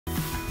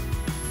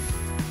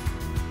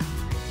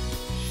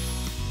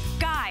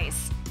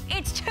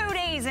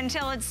days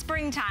until it's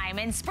springtime,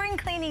 and spring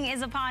cleaning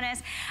is upon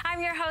us.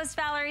 I'm your host,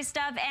 Valerie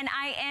Stubb, and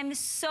I am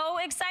so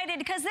excited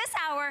because this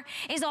hour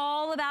is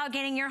all about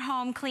getting your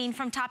home clean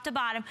from top to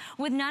bottom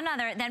with none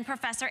other than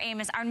Professor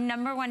Amos, our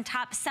 #1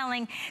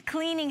 top-selling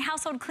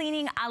household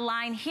cleaning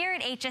line here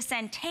at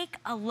HSN. Take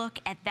a look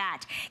at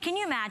that. Can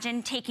you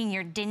imagine taking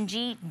your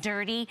dingy,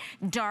 dirty,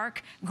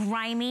 dark,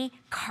 grimy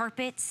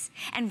carpets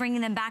and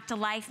bringing them back to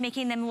life,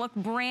 making them look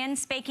brand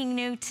spanking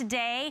new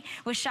today?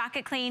 With Shock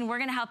It Clean, we're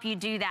gonna help you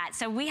do that.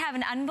 So we have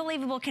an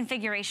unbelievable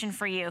configuration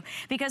for you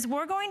because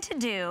we're going to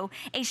do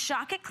a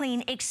Shock It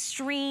Clean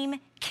Extreme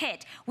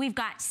Kit. We've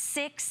got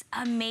 6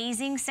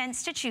 amazing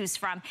scents to choose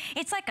from.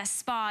 It's like a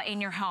spa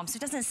in your home, so it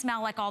doesn't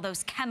smell like all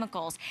those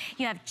chemicals.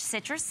 You have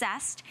Citrus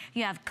Zest,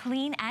 you have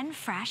Clean and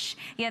Fresh,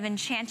 you have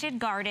Enchanted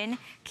Garden,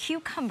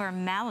 Cucumber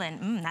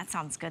Melon, that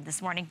sounds good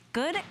this morning.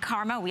 Good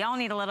Karma, we all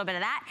need a little bit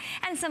of that,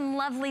 and some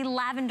lovely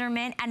Lavender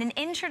Mint at an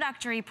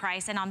introductory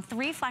price and on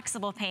 3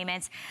 flexible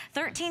payments,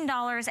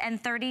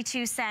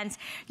 $13.32.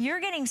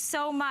 You're getting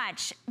so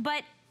much,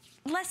 but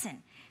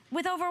listen,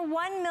 with over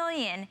 1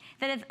 million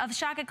of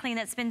Shock It Clean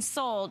that's been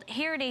sold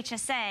here at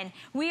HSN,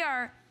 we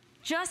are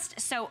just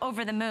so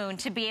over the moon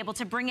to be able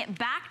to bring it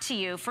back to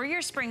you for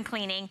your spring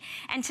cleaning.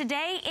 And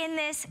today in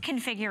this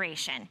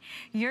configuration,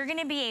 you're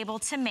gonna be able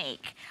to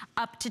make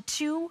up to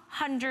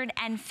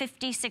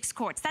 256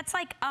 quarts. That's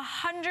like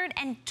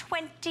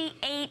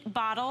 128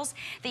 bottles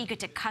that you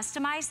get to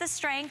customize the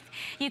strength.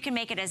 You can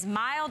make it as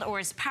mild or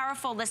as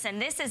powerful. Listen,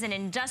 this is an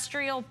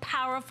industrial,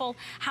 powerful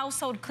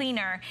household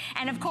cleaner.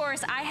 And of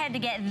course, I had to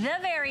get the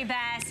very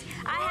best.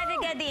 I had to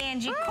get the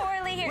Angie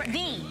Corley here.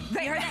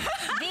 You heard that?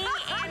 The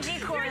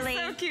Angie Corley.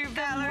 So cute,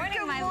 Valerie.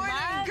 Good morning, my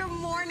love. Good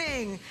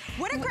morning.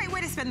 What a great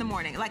way to spend the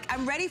morning. Like,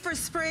 I'm ready for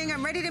spring.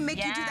 I'm ready to make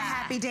you do the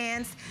happy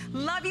dance.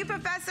 Love you,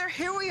 Professor.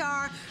 Here we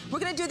are. We're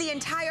going to do the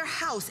entire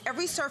house,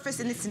 every surface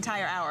in this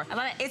entire hour. I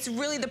love it. It's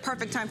really the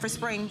perfect time for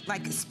spring,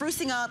 like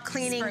sprucing up,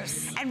 cleaning,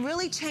 and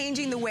really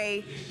changing the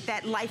way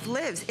that life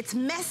lives. It's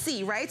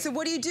messy, right? So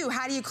what do?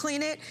 How do you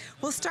clean it?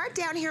 We'll start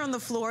down here on the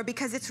floor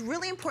because it's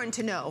really important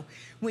to know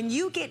when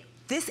you get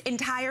this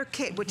entire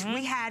kit, which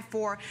we had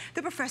for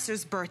the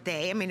professor's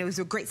birthday. I mean, it was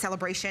a great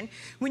celebration.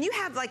 When you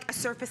have like a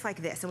surface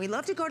like this, and we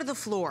love to go to the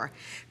floor,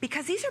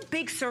 because these are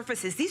big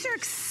surfaces. These are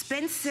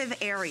expensive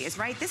areas,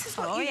 right? This is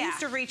what you used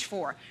to reach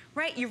for,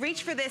 right? You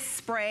reach for this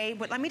spray,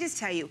 but let me just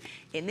tell you,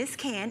 in this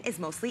can is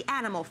mostly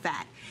animal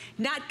fat.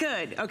 Not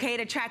good, okay? It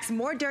attracts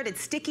more dirt,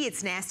 it's sticky,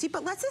 it's nasty,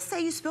 but let's just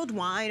say you spilled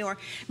wine, or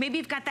maybe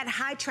you've got that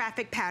high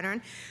traffic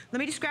pattern. Let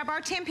me just grab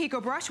our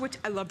Tampico brush, which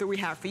I love that we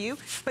have for you,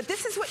 but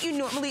this is what you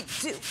normally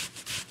do.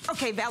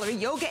 Okay, Valerie,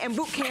 yoga and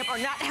boot camp are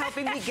not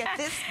helping me get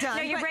this done.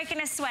 No, you're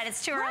breaking a sweat.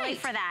 It's too early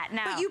for that.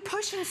 No. But you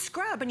push and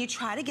scrub and you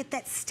try to get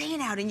that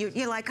stain out and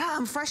you're like, oh,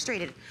 I'm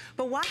frustrated.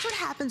 But watch what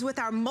happens with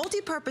our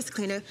multi-purpose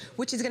cleaner,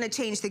 which is gonna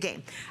change the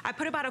game. I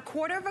put about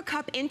 1/4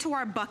 cup into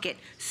our bucket.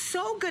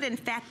 So good, in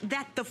fact,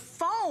 that the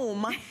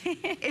foam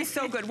is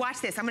so good.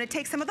 Watch this. I'm gonna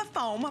take some of the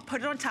foam,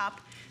 put it on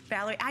top.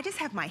 Valerie, I just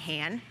have my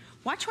hand.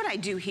 Watch what I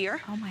do here.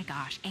 Oh my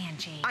gosh,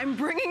 Angie. I'm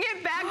bringing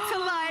it back to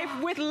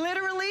life with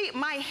literally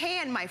my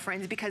hand, my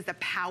friends, because the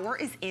power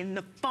is in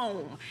the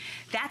foam.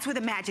 That's where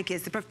the magic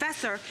is. The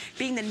Professor,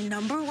 being the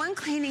 #1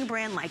 cleaning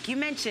brand, like you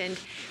mentioned,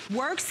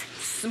 works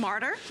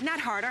smarter, not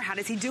harder. How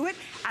does he do it?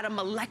 At a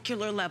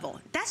molecular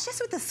level. That's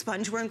just with the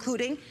sponge we're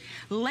including.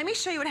 Let me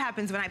show you what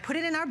happens when I put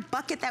it in our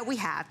bucket that we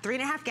have,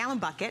 3.5 gallon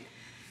bucket.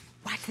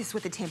 Watch this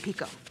with the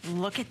Tampico.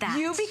 Look at that.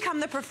 You become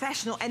the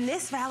professional, and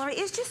this, Valerie,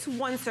 is just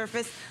one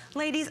surface.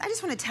 Ladies, I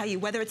just want to tell you,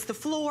 whether it's the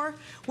floor,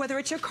 whether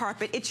it's your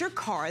carpet, it's your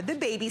car, the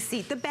baby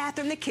seat, the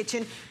bathroom, the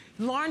kitchen,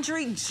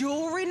 laundry,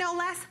 jewelry, no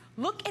less,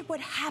 look at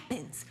what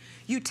happens.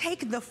 You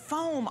take the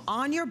foam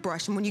on your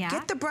brush, and when you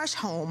get the brush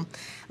home,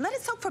 let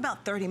it soak for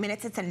about 30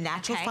 minutes. It's a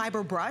natural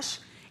fiber brush.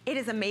 It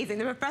is amazing.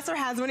 The Professor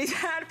has one he's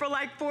had for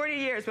like 40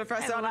 years.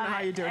 Professor, I don't know how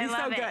you do it. He's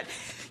so good.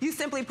 You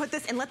simply put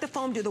this and let the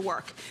foam do the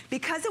work.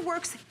 Because it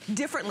works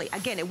differently.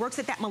 Again, it works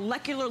at that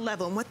molecular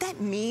level. And what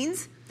that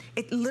means,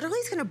 it literally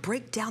is gonna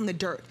break down the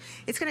dirt.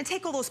 It's gonna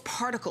take all those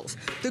particles,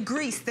 the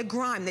grease, the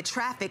grime, the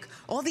traffic,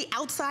 all the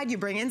outside you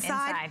bring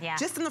inside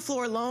just on the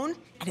floor alone,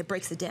 and it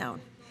breaks it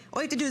down.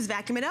 All you have to do is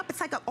vacuum it up.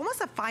 It's like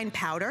almost a fine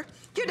powder.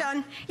 You're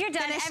done. You're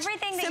done. Finished.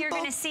 Everything that you're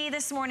going to see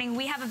this morning,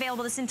 we have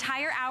available. This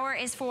entire hour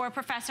is for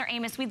Professor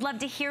Amos. We'd love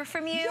to hear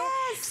from you.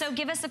 Yes. So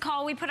give us a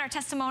call. We put our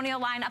testimonial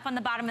line up on the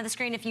bottom of the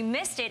screen. If you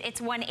missed it,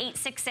 it's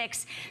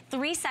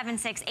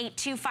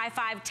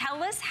 1-866-376-8255.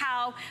 Tell us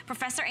how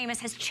Professor Amos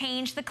has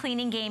changed the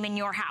cleaning game in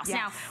your house.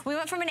 Now, we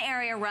went from an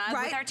area rug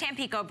with our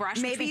Tampico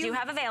brush, which we do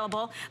have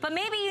available, but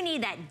maybe you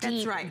need that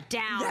deep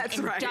down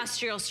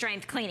industrial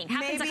strength cleaning.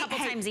 Happens a couple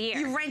times a year.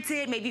 You rent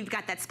it, maybe you've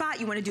got that spot,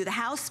 you want to do the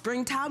house,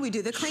 springtime, we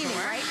do the cleaning,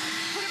 right?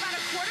 Put about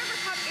 1/4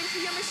 cup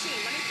into your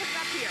machine. Let me put it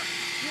up here.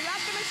 You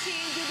let the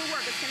machine do the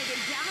work. It's going to get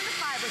down in the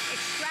fibers,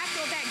 extract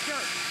all that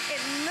dirt.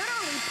 It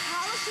literally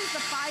polishes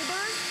the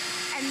fibers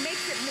and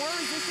makes it more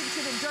resistant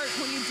to the dirt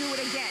when you do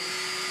it again.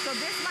 So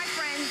this, my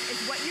friends, is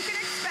what you can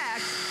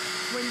expect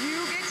when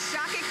you get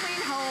Shock It Clean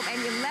home and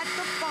you let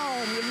the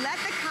foam, you let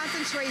the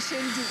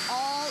concentration do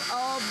all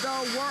of the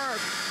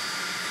work.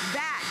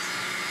 That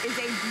is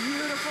a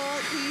beautiful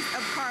piece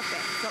of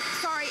carpet. So,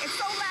 sorry, it's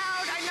so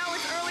loud. I know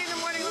it's early in the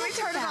morning. Let me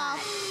turn it off.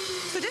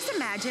 So just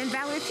imagine,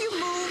 Valerie, if you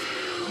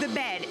move the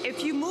bed,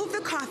 if you move the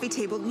coffee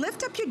table,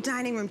 lift up your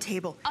dining room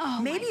table.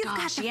 Oh, maybe you've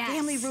got the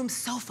family room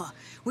sofa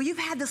where you've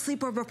had the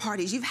sleepover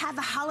parties, you've had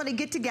the holiday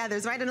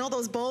get-togethers, right, and all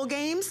those bowl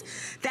games.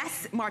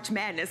 That's March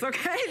Madness,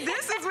 okay?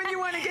 This is when you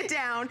want to get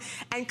down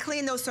and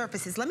clean those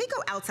surfaces. Let me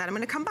go outside. I'm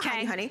going to come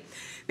behind you, honey,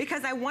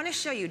 because I want to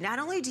show you, not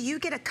only do you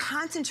get a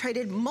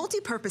concentrated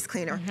multi-purpose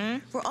cleaner,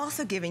 we're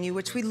also giving you,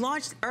 which we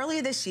launched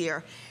earlier this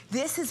year,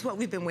 this is what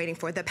we've been waiting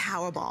for, the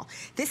Powerball.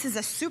 This is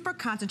a super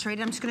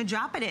concentrated, I'm just gonna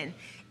drop it in.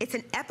 It's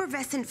an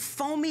effervescent,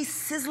 foamy,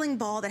 sizzling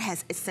ball that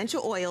has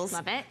essential oils,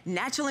 love it,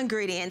 natural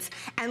ingredients,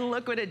 and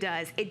look what it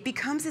does. It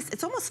becomes this,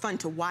 it's almost fun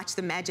to watch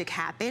the magic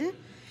happen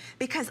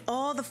because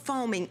all the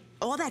foaming,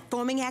 all that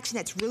foaming action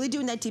that's really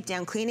doing that deep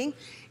down cleaning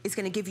is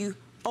gonna give you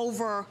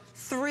over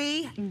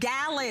 3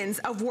 gallons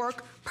of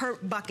work per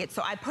bucket.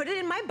 So I put it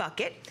in my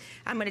bucket.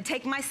 I'm gonna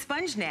take my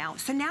sponge now.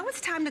 So now it's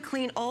time to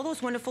clean all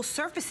those wonderful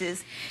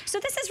surfaces. So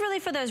this is really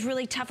for those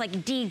really tough, like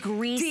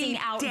degreasing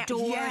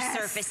outdoor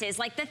surfaces,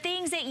 like the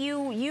things that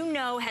you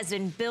know has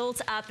been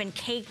built up and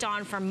caked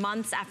on for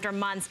months after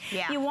months.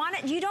 Yeah.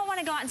 You don't want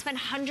to go out and spend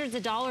hundreds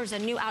of dollars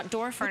on new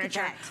outdoor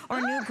furniture or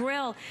a new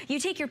grill. You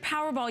take your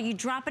Powerball, you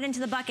drop it into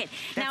the bucket.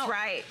 That's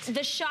right.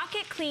 The Shock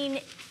It Clean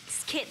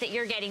kit that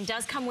you're getting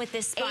does come with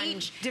this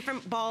sponge. 8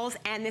 different balls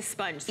and this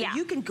sponge. So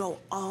you can go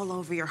all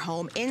over your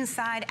home,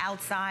 inside,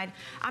 outside.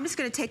 I'm just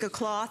gonna take a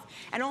cloth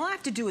and all I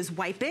have to do is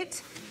wipe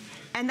it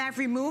and I've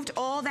removed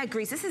all that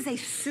grease. This is a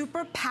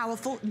super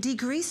powerful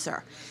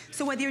degreaser.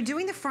 So whether you're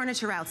doing the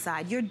furniture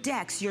outside, your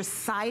decks, your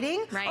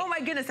siding, oh my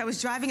goodness, I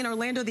was driving in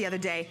Orlando the other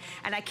day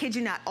and I kid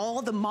you not,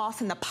 all the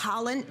moss and the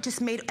pollen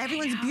just made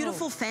everyone's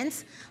beautiful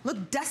fence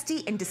look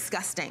dusty and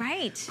disgusting.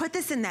 Right. Put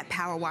this in that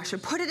power washer,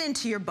 put it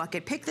into your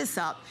bucket, pick this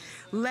up,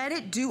 let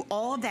it do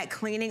all of that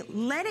cleaning,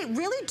 let it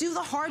really do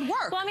the hard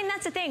work. Well, I mean,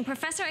 that's the thing.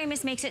 Professor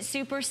Amos makes it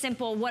super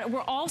simple. What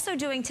we're also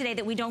doing today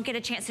that we don't get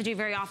a chance to do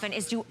very often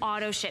is do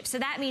auto ship. So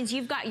that means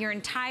you've got your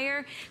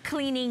entire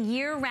cleaning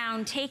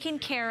year-round taken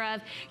care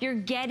of. You're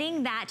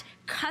getting that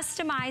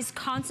customized,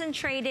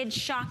 concentrated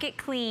Shock It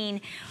Clean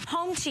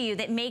home to you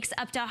that makes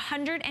up to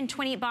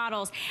 120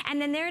 bottles.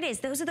 And then there it is.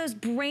 Those are those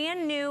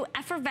brand new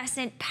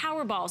effervescent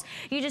power balls.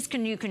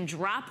 You can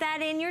drop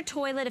that in your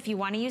toilet if you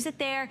want to use it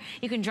there.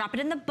 You can drop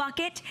it in the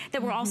bucket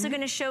that we're also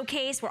going to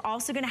showcase. We're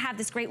also going to have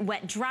this great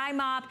wet dry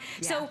mop.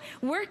 So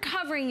we're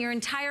covering your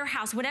entire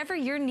house. Whatever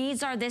your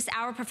needs are this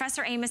hour,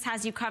 Professor Amos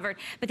has you covered.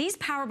 But these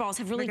power balls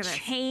have really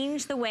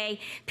changed the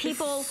way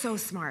people so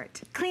smart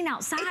clean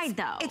outside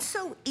though. It's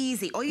so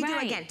easy. All you do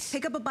again,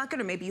 pick up a bucket,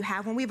 or maybe you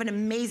have one. We have an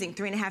amazing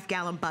 3.5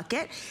 gallon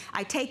bucket.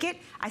 I take it,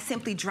 I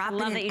simply drop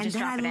it in, and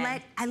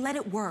then I let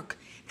it work.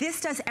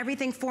 This does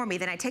everything for me.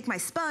 Then I take my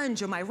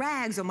sponge or my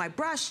rags or my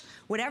brush,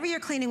 whatever you're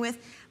cleaning with.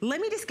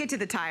 Let me just get to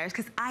the tires,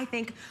 because I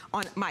think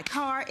on my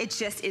car, it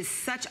just is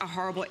such a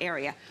horrible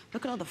area.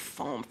 Look at all the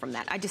foam from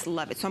that. I just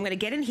love it. So I'm gonna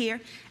get in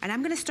here, and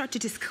I'm gonna start to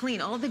just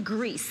clean all the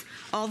grease,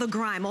 all the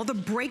grime, all the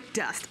brake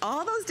dust,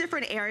 all those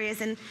different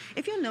areas. And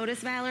if you'll notice,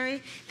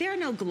 Valerie, there are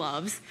no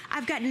gloves.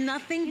 I've got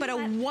nothing but a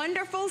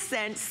wonderful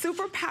scent,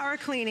 super power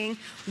cleaning.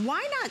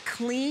 Why not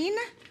clean?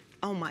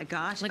 Oh my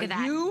gosh. Look at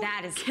that.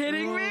 That is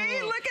kidding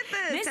me. Look at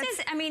this. This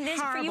is, I mean,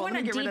 this, for you want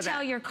to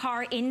detail your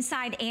car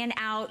inside and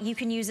out, you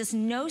can use this.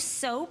 No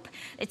soap.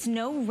 It's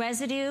no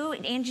residue.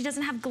 Angie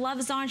doesn't have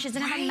gloves on. She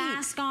doesn't have a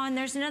mask on.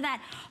 There's none of that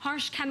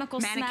harsh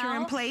chemical smell. Manicure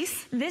in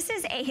place. This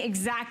is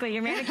exactly,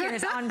 your manicure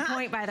is on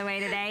point, by the way,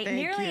 today.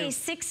 Nearly a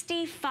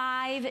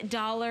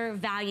 $65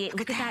 value.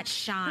 Look at that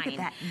shine. Look at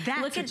that.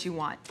 That's what you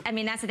want. I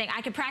mean, that's the thing.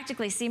 I could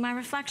practically see my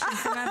reflection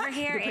from over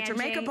here. You put your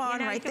makeup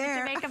on right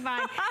there. Put your makeup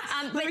on.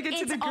 But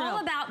it's all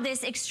about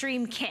this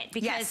extreme kit,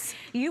 because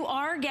you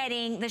are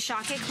getting the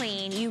Shock It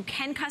Clean. You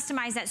can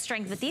customize that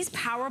strength. But these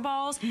power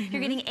balls,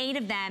 you're getting 8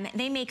 of them.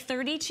 They make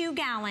 32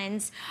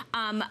 gallons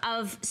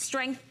of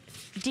strength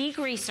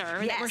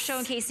degreaser that we're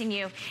showcasing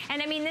you.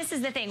 And I mean, this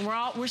is the thing.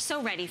 We're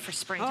so ready for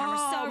springtime. We're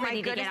so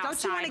ready to get outside.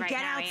 Don't you want to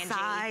get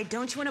outside?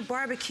 Don't you want to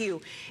barbecue?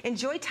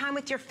 Enjoy time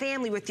with your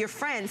family, with your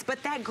friends.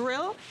 But that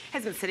grill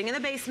has been sitting in the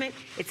basement.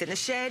 It's in the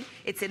shed.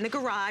 It's in the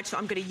garage. So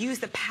I'm going to use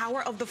the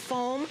power of the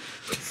foam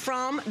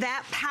from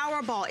that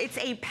power ball. It's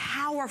a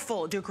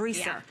powerful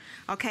degreaser.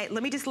 Okay,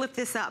 let me just lift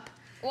this up.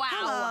 Wow.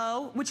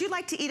 Hello. Would you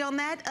like to eat on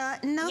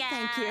that? No,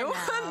 thank you.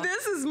 No.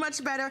 This is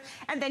much better.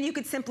 And then you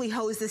could simply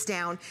hose this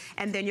down,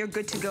 and then you're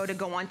good to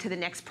go on to the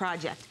next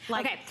project.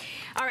 Okay.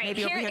 All right.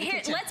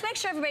 Here, let's make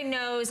sure everybody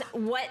knows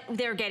what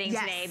they're getting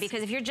today,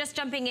 because if you're just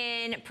jumping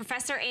in,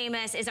 Professor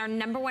Amos is our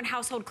 #1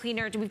 household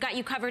cleaner. We've got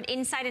you covered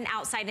inside and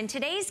outside. And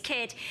today's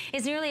kit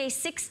is nearly a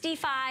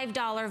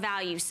 $65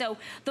 value. So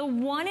the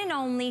one and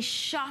only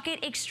Shock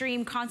It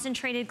Extreme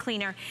Concentrated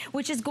Cleaner,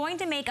 which is going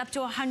to make up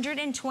to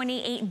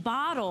 128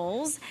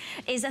 bottles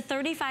bowls is a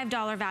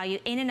 $35 value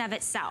in and of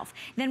itself.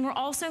 Then we're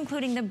also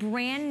including the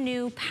brand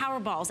new power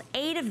balls,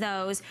 8 of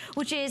those,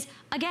 which is,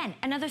 again,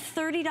 another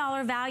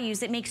 $30 values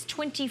that makes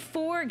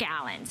 24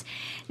 gallons.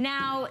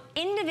 Now,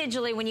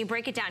 individually, when you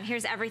break it down,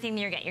 here's everything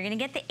you're getting. You're gonna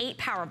get the 8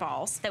 power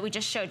balls that we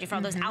just showed you for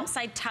all those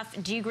outside tough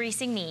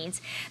degreasing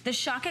needs, the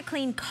Shaka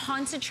Clean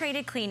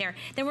concentrated cleaner.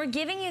 Then we're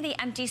giving you the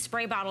empty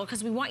spray bottle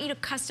because we want you to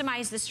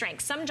customize the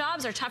strength. Some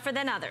jobs are tougher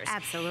than others.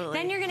 Absolutely.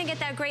 Then you're gonna get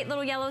that great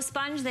little yellow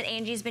sponge that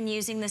Angie's been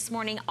using this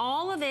morning.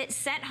 All of it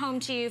sent home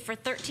to you for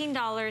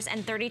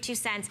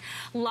 $13.32.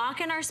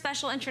 Lock in our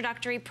special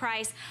introductory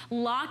price.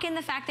 Lock in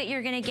the fact that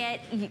you're gonna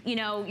get, you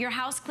know, your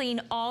house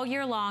clean all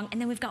year long. And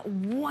then we've got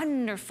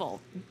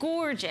wonderful,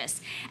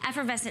 gorgeous,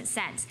 effervescent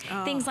scents.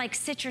 Things like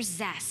citrus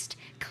zest,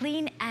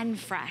 clean and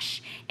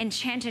fresh,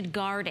 enchanted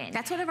garden.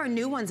 That's one of our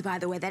new ones, by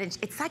the way. That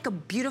it's like a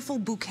beautiful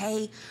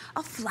bouquet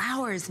of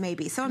flowers,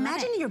 maybe. So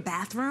imagine in your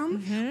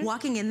bathroom,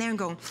 walking in there and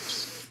going,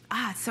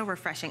 ah, it's so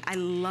refreshing. I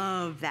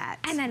love that.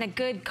 And then a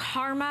good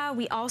karma.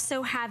 We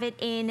also have it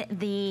in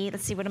the,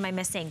 let's see, what am I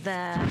missing?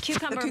 The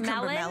cucumber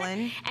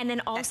melon. And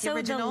then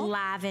also the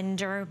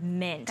lavender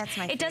mint. That's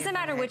my favorite. It doesn't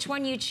matter which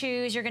one you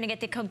choose. You're gonna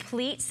get the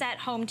complete set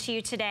home to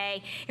you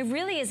today. It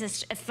really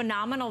is a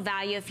phenomenal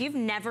value. If you've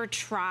never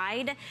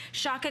tried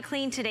Shaka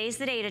Clean, today's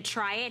the day to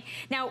try it.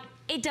 Now,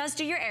 it does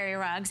do your area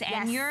rugs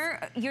and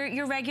your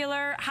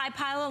regular high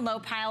pile and low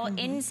pile,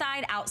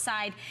 inside,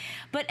 outside.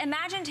 But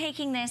imagine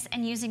taking this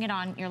and using it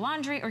on your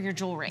laundry or your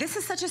jewelry. This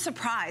is such a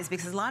surprise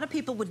because a lot of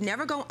people would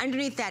never go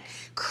underneath that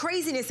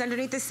craziness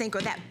underneath the sink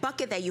or that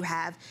bucket that you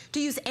have to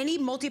use any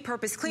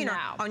multi-purpose cleaner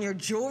on your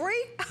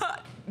jewelry.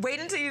 Wait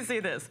until you see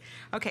this.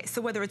 Okay, so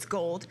whether it's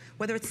gold,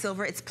 whether it's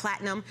silver, it's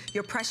platinum,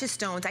 your precious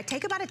stones, I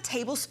take about a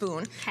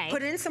tablespoon,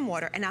 put it in some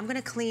water, and I'm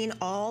gonna clean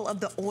all of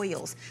the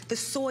oils, the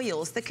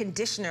soils, the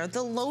conditioner,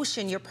 the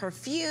lotion, your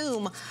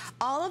perfume,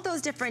 all of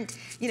those different,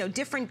 you know,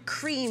 different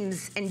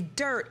creams and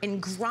dirt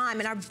and grime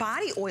and our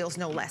body oils,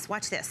 no less.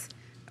 Watch this.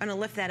 I'm gonna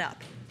lift that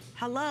up.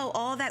 Hello,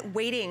 all that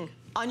waiting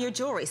on your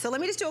jewelry. So let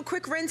me just do a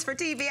quick rinse for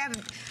TV. I have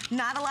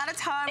not a lot of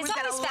time. It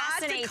always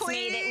fascinates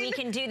me that we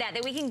can do that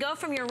we can go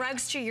from your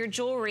rugs to your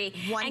jewelry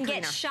and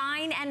get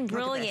shine and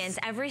brilliance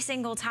every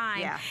single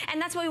time. And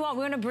that's what we want.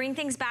 We want to bring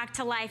things back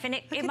to life. And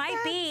it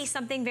might be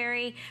something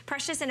very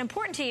precious and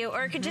important to you,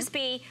 or it could just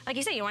be, like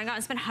you said, you want to go out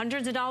and spend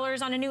hundreds of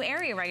dollars on a new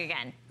area rug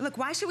again. Look,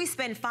 why should we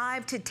spend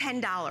 $5 to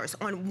 $10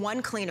 on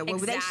one cleaner where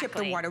they ship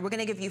the water? We're going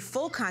to give you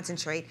full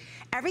concentrate.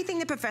 Everything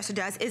the professor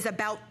does is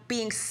about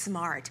being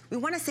smart. We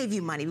want to save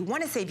you money. We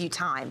want to save you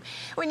time.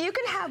 When you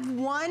can have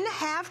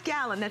 1/2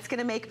 gallon, that's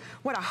gonna make,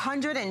 what,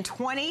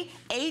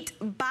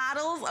 128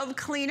 bottles of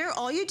cleaner.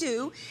 All you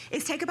do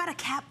is take about a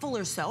capful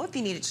or so. If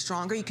you need it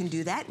stronger, you can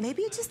do that.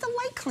 Maybe it's just a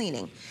light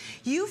cleaning.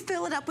 You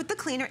fill it up with the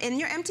cleaner in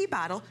your empty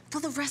bottle,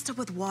 fill the rest up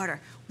with water.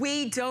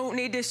 We don't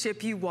need to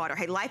ship you water.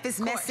 Hey, life is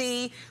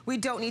messy. We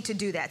don't need to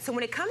do that. So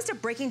when it comes to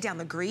breaking down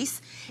the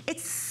grease,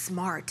 it's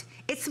smart.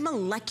 It's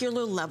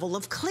molecular level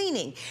of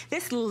cleaning.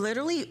 This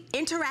literally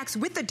interacts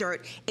with the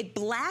dirt. It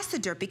blasts the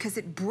dirt because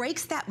it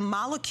breaks that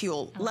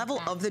molecule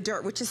level of the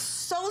dirt, which is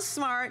so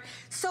smart,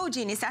 so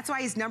genius. That's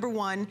why he's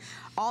 #1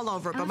 all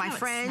over. But my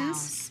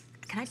friends,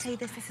 can I tell you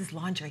this? This is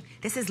laundry.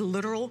 This is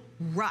literal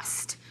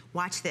rust.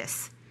 Watch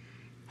this.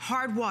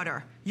 Hard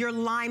water, your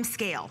lime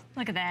scale.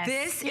 Look at that.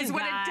 This is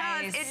what it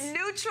does. It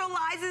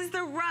neutralizes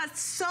the rust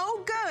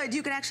so good.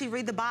 You can actually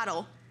read the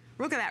bottle.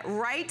 Look at that,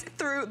 right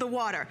through the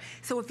water.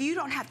 So if you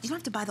don't have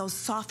to buy those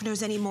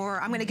softeners anymore.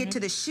 I'm gonna get to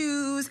the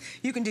shoes.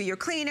 You can do your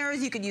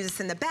cleaners. You can use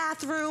this in the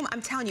bathroom.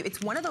 I'm telling you,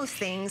 it's one of those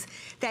things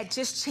that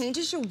just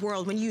changes your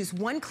world when you use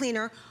one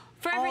cleaner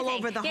for all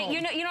over the home.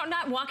 You're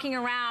not walking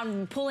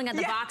around pulling at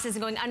the boxes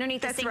and going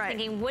underneath the sink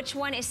thinking which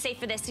one is safe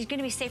for this. It's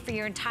gonna be safe for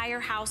your entire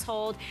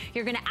household.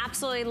 You're gonna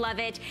absolutely love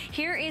it.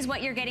 Here is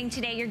what you're getting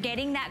today. You're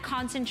getting that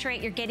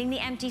concentrate, you're getting the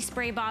empty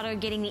spray bottle, you're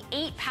getting the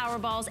 8 power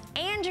balls,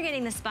 and you're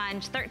getting the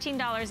sponge,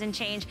 $13 and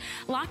change.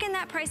 Lock in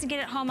that price and get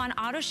it home on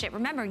auto ship.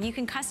 Remember, you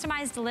can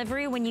customize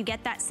delivery when you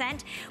get that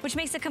sent, which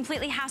makes it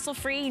completely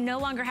hassle-free. You no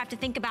longer have to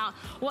think about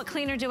what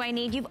cleaner do I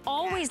need. You've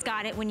always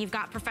got it when you've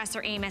got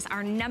Professor Amos,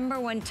 our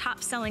 #1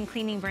 top-selling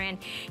cleaning brand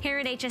here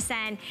at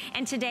HSN.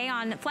 And today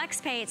on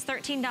FlexPay, it's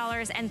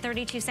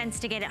 $13.32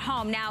 to get it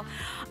home. Now,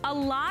 a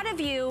lot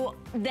of you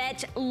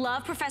that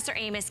love Professor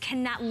Amos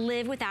cannot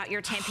live without your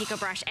Tampico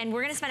brush. And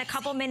we're gonna spend a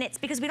couple minutes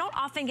because we don't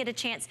often get a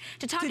chance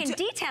to talk in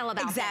detail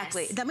about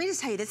this. Let me just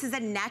tell you, this is a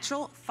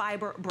natural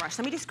fiber brush.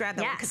 Let me just grab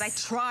that one because I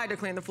tried to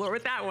clean the floor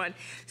with that one.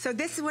 So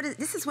this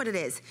is what it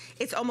is.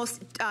 It's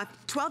almost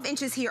 12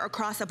 inches here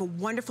across of a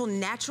wonderful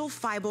natural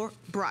fiber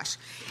brush.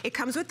 It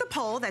comes with the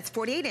pole that's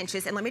 48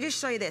 inches. And let me just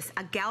show you this,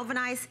 a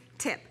galvanized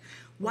tip.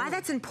 Why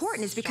that's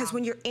important is because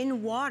when you're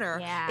in water,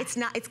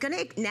 it's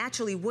gonna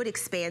naturally, wood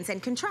expands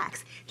and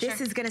contracts. This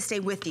is gonna stay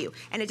with you,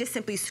 and it just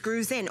simply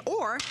screws in.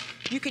 Or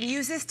you can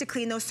use this to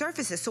clean those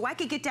surfaces. So I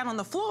could get down on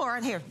the floor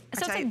and here.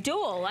 So it's like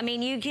dual. I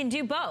mean, you can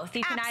do both.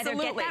 You can either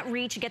get that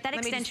reach, get that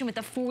extension with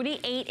the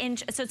 48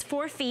 inch, so it's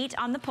 4 feet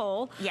on the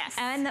pole.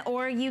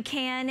 Or you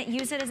can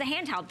use it as a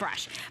handheld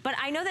brush. But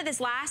I know that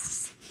this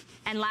lasts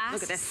and last.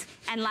 Look at this.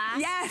 And last.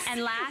 Yes.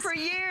 And last. For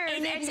years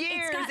and and years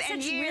years got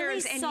and such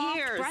years really and soft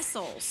years.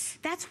 bristles.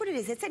 That's what it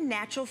is. It's a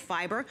natural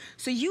fiber.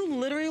 So you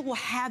literally will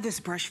have this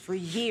brush for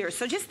years.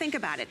 So just think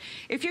about it.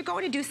 If you're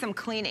going to do some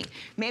cleaning,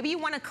 maybe you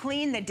want to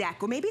clean the deck,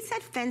 or maybe it's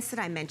that fence that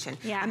I mentioned.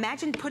 Yeah.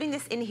 Imagine putting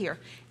this in here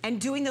and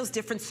doing those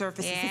different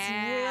surfaces.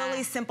 Yeah. It's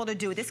really simple to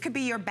do. This could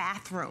be your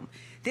bathroom.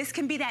 This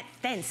can be that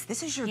fence.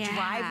 This is your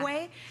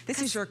driveway.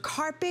 This is your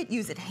carpet.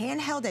 Use it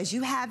handheld as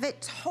you have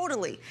it.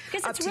 Totally.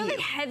 Because it's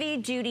really heavy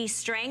duty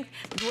strength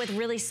with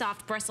really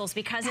soft bristles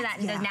because of that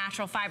the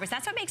natural fibers.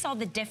 That's what makes all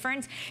the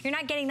difference. You're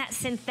not getting that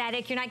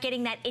synthetic. You're not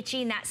getting that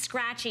itchy and that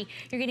scratchy.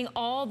 You're getting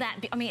all that.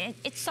 I mean,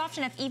 it's soft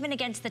enough even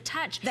against the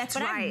touch. That's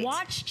but right. I've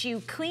watched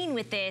you clean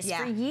with this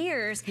for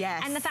years.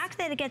 Yes. And the fact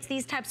that it gets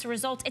these types of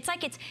results, it's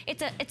like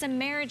it's a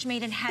marriage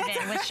made in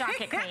heaven with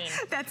Shock It Clean.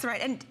 That's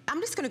right. And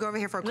I'm just going to go over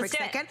here for a quick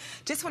second.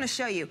 Just want to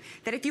show you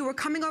that if you were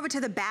coming over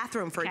to the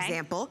bathroom, for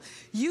example,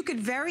 you could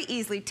very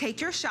easily take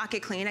your Shock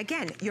It Clean,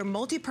 again, your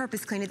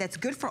multi-purpose cleaner that's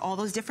good for all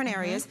those different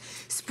areas,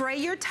 spray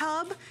your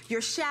tub,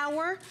 your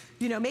shower,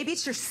 you know, maybe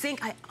it's your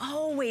sink. I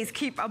always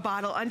keep a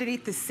bottle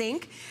underneath the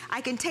sink. I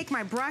can take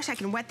my brush, I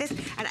can wet this,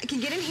 and I can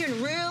get in here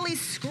and really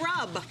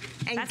scrub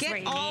and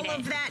get all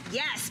of that.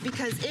 Yes,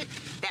 because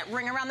that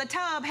ring around the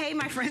tub, hey,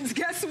 my friends,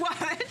 guess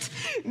what?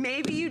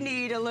 Maybe you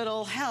need a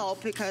little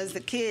help because the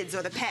kids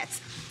or the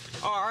pets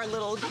are a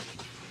little,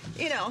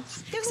 you know,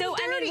 so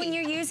I mean, when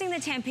you're using the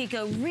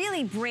Tampico,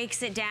 really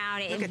breaks it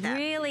down. It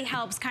really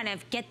helps kind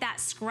of get that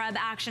scrub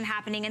action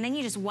happening, and then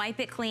you just wipe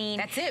it clean.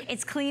 That's it.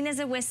 It's clean as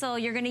a whistle.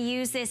 You're going to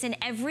use this in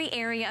every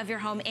area of your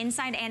home,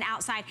 inside and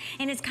outside,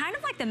 and it's kind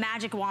of like the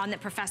magic wand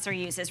that Professor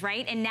uses,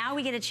 right? And now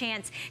we get a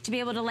chance to be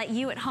able to let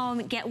you at home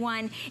get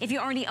one. If you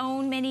already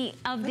own many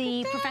of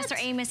the Professor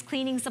Amos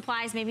cleaning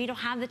supplies, maybe you don't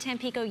have the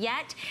Tampico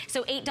yet,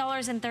 so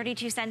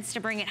 $8.32 to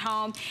bring it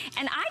home.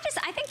 And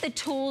I think the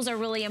tools are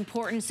really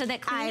important so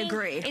that cleaning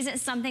isn't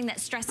something that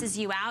stresses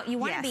you out. You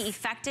want to be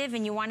effective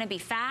and you want to be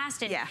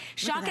fast. And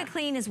Shock It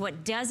Clean is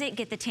what does it.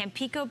 Get the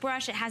Tampico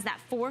brush. It has that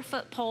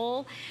 4-foot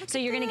pole. So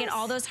you're going to get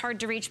all those hard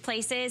to reach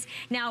places.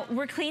 Now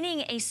we're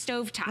cleaning a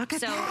stovetop. Look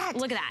at that.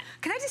 Look at that.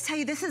 Can I just tell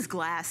you, this is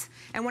glass.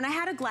 And when I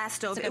had a glass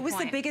stove, it was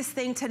the biggest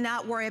thing to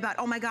not worry about,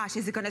 oh my gosh,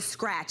 is it going to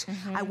scratch?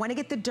 I want to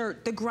get the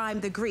dirt, the grime,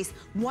 the grease.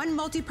 One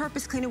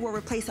multi-purpose cleaner will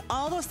replace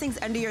all those things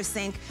under your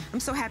sink. I'm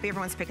so happy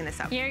everyone's picking this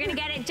up. You're going to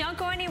get it. Don't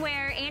go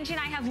anywhere. Angie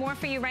and I have more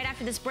for you right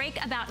after this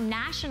break about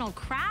National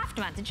Craft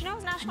Month. Did you know it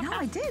was National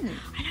Craft? No, I didn't.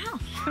 I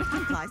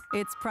know.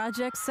 It's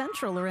Project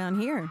Central around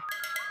here.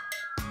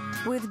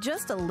 With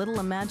just a little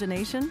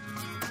imagination,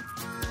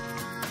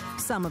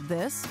 some of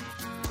this,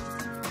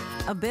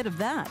 a bit of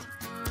that.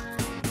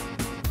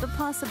 The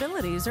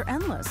possibilities are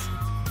endless.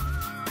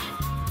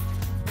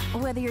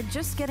 Whether you're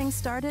just getting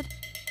started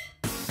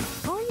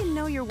or you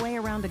know your way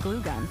around a glue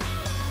gun,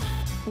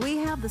 we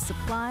have the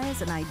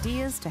supplies and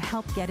ideas to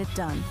help get it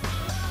done.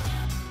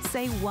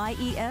 Say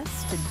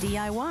YES to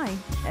DIY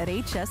at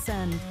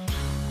HSN.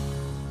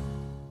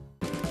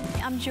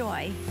 I'm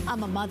Joy.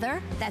 I'm a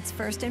mother, that's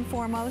first and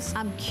foremost.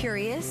 I'm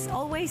curious,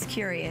 always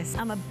curious.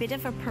 I'm a bit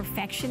of a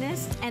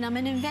perfectionist, and I'm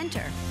an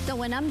inventor. So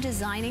when I'm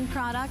designing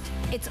product,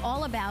 it's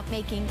all about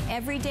making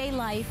everyday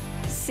life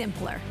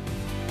simpler.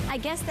 I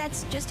guess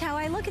that's just how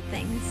I look at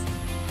things.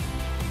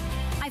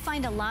 I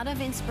find a lot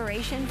of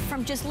inspiration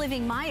from just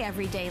living my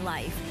everyday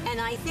life. And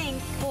I think,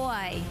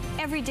 boy,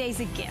 every day's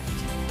a gift.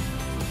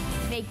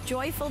 Make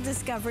joyful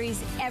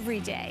discoveries every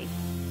day.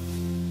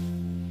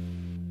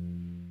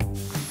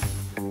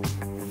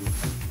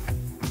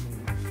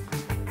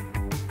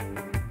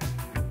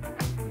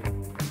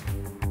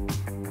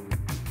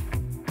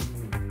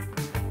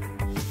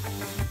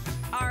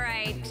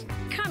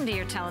 To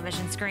your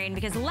television screen,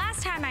 because the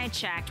last time I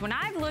checked, when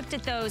I've looked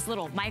at those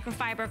little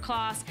microfiber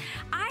cloths,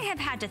 I have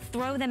had to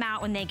throw them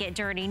out when they get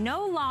dirty.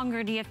 No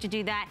longer do you have to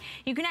do that.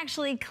 You can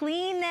actually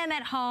clean them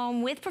at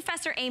home with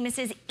Professor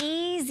Amos's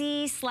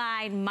Easy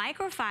Slide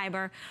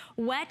Microfiber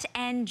Wet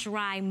and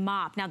Dry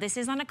Mop. Now this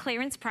is on a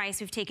clearance price.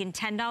 We've taken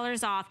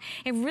 $10 off.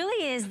 It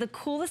really is the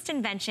coolest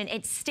invention.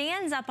 It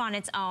stands up on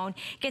its own,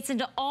 gets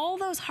into all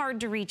those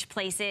hard to reach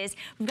places.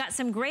 We've got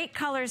some great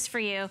colors for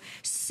you.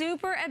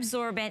 Super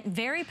absorbent,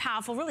 very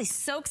powerful, really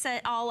soaks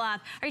it all up.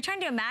 Are you trying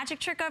to do a magic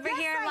trick over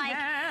here?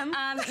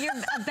 Your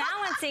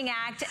balancing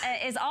act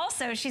is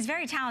also, she's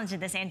very talented,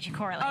 this Angie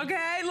Corley.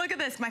 Okay, look at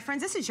this. My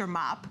friends, this is your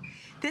mop.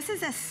 This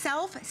is a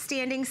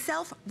self-standing,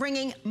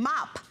 self-wringing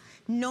mop.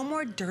 No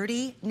more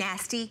dirty,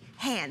 nasty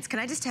hands. Can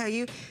I just tell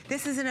you,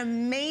 this is an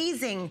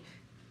amazing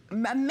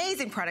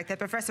product that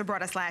Professor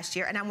brought us last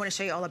year, and I want to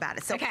show you all about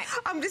it. So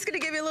I'm just going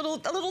to give you a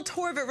little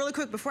tour of it really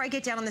quick before I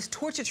get down on this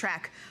torture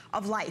track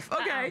of life.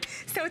 Okay.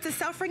 So it's a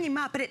self-wringing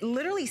mop, but it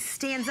literally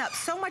stands up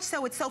so much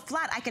so it's so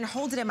flat I can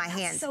hold it in my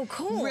hand. So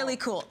cool. Really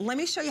cool. Let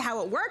me show you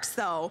how it works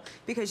though,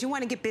 because you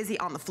want to get busy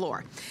on the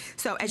floor.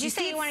 So as you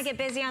say, you want to get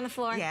busy on the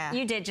floor? Yeah.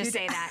 You did just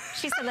say that.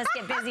 She said, let's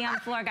get busy on the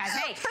floor, guys.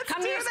 Hey,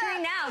 come to your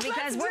screen now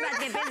because we're about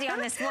to get busy on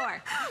this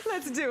floor.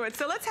 Let's do it.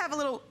 So let's have a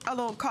little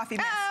coffee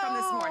mess from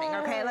this morning.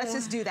 Okay, let's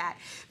just do that. that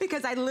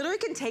because I literally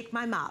can take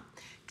my mop,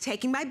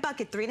 taking my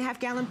bucket,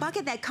 3.5-gallon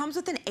bucket that comes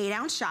with an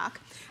 8-ounce shock,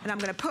 and I'm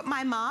gonna put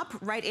my mop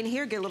right in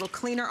here, get a little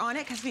cleaner on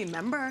it, because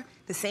remember,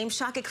 the same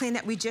shock and clean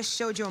that we just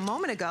showed you a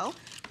moment ago.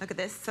 Look at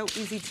this, so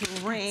easy to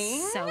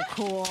wring. So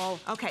cool.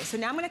 Okay, so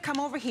now I'm gonna come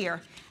over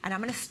here, and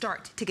I'm gonna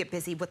start to get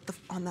busy with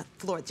on the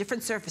floor,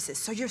 different surfaces.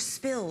 So your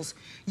spills,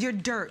 your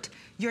dirt,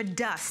 your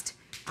dust.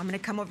 I'm gonna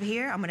come over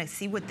here, I'm gonna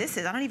see what this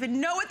is. I don't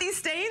even know what these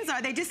stains are,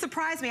 they just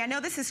surprised me. I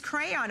know this is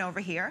crayon over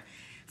here.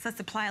 So let's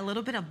apply a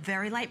little bit of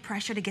very light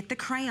pressure to get the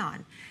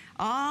crayon.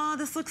 Oh,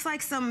 this looks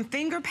like some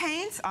finger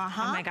paints. Oh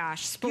my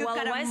gosh. Well,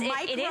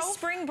 it is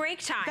spring break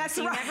time. That's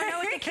so right. You never know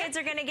what the kids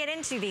are gonna get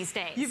into these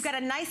days. You've got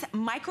a nice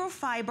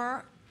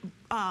microfiber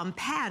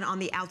pad on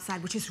the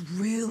outside, which is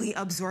really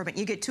absorbent.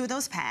 You get 2 of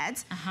those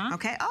pads.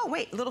 Okay. Oh,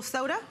 wait, a little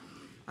soda.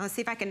 Let's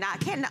see if I can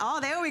knock.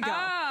 Oh, there we go.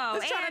 Oh,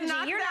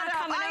 Angie, you're not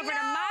coming over to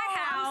my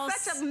house. I'm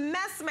such a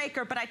mess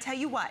maker, but I tell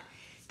you what,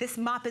 this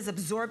mop is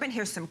absorbent.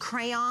 Here's some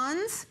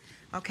crayons.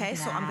 Okay,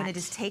 so I'm gonna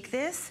just take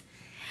this,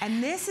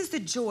 and this is the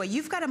joy.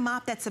 You've got a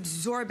mop that's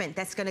absorbent,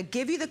 that's gonna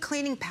give you the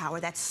cleaning power,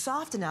 that's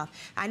soft enough.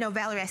 I know,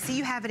 Valerie, I see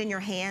you have it in your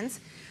hands,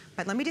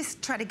 but let me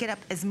just try to get up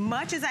as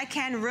much as I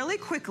can really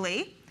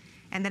quickly,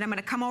 and then I'm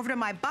gonna come over to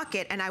my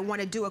bucket, and I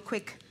wanna do a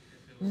quick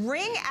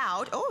wring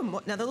out.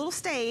 Oh, another little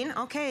stain.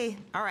 Okay,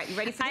 all right, you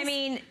ready for this? I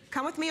mean,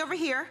 come with me over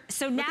here.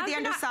 So look now at the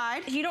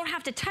underside. You don't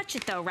have to touch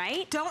it though,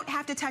 right? Don't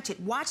have to touch it.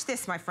 Watch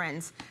this, my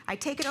friends. I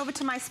take it over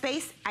to my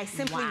space, I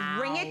simply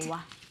wring it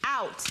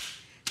out.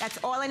 That's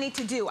all I need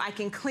to do. I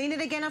can clean it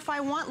again if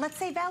I want. Let's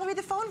say, Valerie,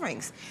 the phone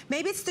rings.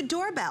 Maybe it's the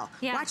doorbell.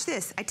 Yeah. Watch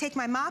this. I take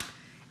my mop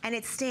and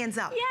it stands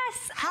up.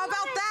 Yes. How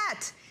about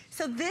that?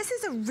 So this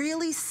is a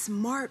really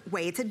smart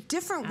way. It's a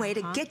different way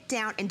to get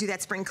down and do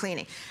that spring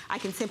cleaning. I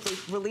can simply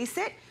release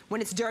it. When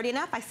it's dirty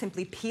enough, I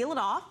simply peel it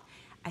off.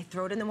 I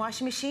throw it in the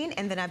washing machine,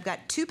 and then I've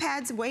got 2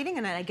 pads waiting,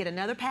 and then I get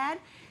another pad,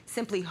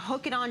 simply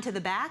hook it onto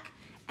the back,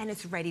 and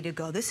it's ready to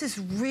go. This is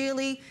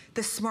really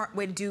the smart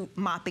way to do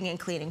mopping and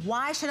cleaning.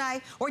 Why should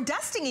I, or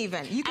dusting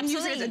even. You can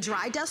use it as a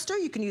dry duster,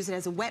 you can use it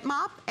as a wet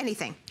mop,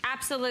 anything.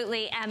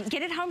 Absolutely.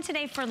 Get it home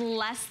today for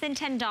less than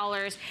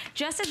 $10.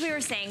 Just as we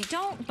were saying,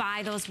 don't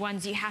buy those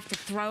ones you have to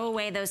throw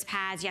away those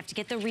pads. You have to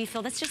get the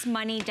refill. That's just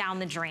money down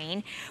the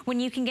drain. When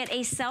you can get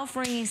a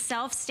self-wringing,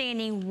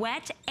 self-standing,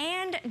 wet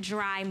and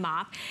dry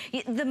mop.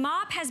 The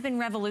mop has been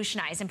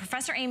revolutionized, and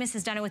Professor Amos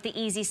has done it with the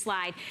Easy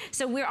Slide.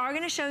 So we are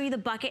going to show you the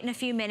bucket in a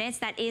few minutes.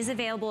 That is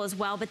available as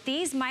well. But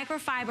these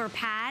microfiber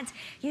pads,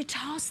 you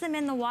toss them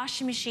in the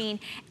washing machine,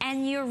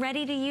 and you're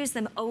ready to use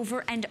them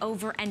over and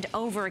over and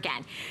over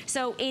again.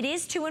 So it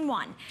is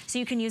 2-in-1. So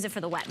you can use it for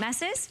the wet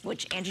messes,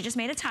 which Angie just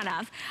made a ton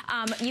of.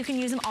 You can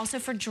use them also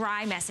for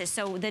dry messes.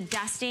 So the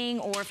dusting,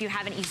 or if you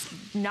haven't, you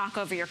knock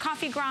over your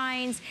coffee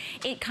grinds.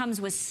 It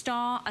comes with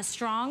a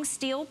strong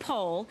steel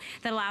pole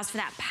that allows for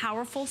that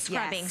powerful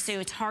scrubbing. So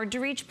it's hard to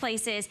reach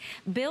places,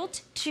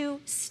 built to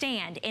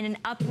stand in an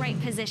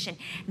upright position.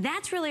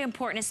 That's really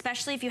important,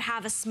 especially if you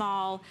have a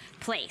small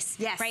place.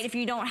 Right? If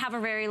you don't have a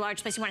very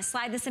large place, you want to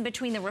slide this in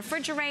between the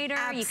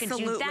refrigerator. You can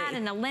do that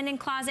in the linen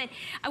closet.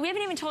 We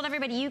haven't even told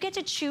everybody, you get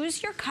to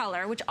choose your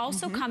color, which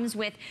also comes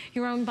with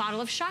your own bottle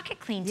of Shock It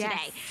Clean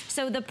today.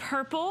 So the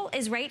purple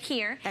is right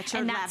here,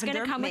 and that's going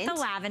to come with the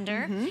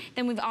lavender.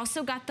 Then we've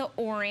also got the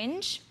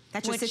orange.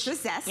 That's your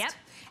citrus zest.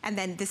 And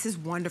then this is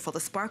wonderful, the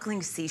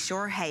sparkling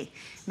seashore. Hey,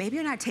 maybe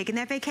you're not taking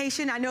that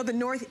vacation. I know the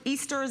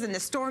northeasters and the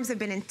storms have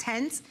been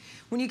intense.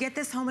 When you get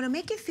this home, it'll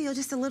make you feel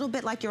just a little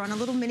bit like you're on a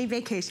little mini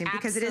vacation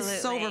because it is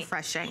so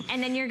refreshing.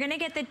 And then you're gonna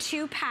get the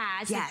 2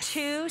 pads, the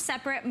 2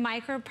 separate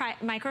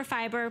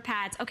microfiber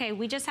pads. Okay,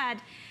 we just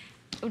had,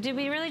 did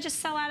we really just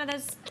sell out of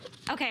those?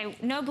 Okay,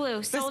 no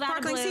blue, sold out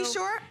of blue. Sparkling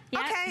seashore?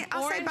 Okay,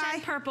 I'll say bye. Orange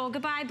and purple,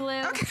 goodbye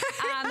blue.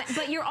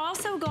 But you're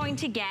also going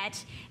to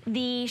get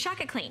the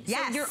Shock It Clean.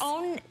 So your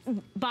own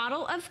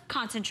bottle of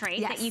concentrate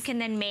that you can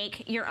then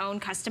make your own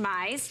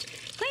customized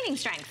cleaning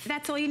strength.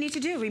 That's all you need to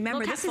do.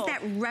 Remember, this is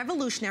that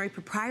revolutionary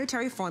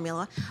proprietary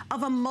formula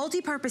of a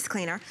multi-purpose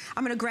cleaner.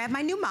 I'm gonna grab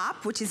my new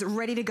mop, which is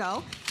ready to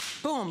go.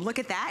 Boom, look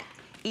at that.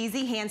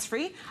 Easy,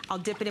 hands-free. I'll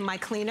dip it in my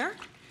cleaner.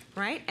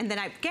 Right? And then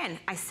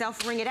I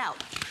self-wring it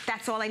out.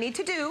 That's all I need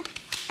to do.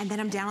 And then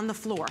I'm down on the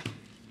floor.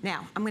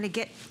 Now, I'm gonna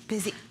get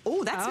busy.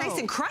 Oh, that's nice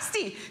and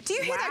crusty. Do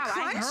you hear that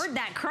crunch? I heard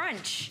that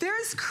crunch.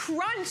 There's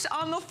crunch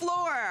on the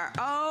floor.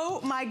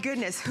 Oh my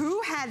goodness,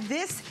 who had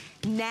this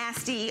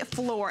nasty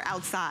floor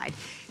outside?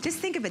 Just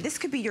think of it, this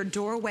could be your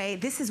doorway.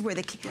 This is where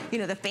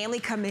the family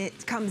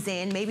comes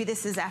in. Maybe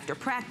this is after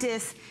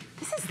practice.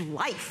 This is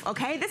life,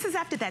 okay? This is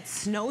after that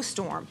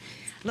snowstorm.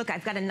 Look,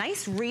 I've got a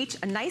nice reach,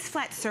 a nice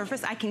flat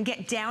surface. I can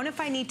get down if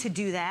I need to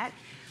do that.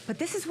 But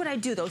this is what I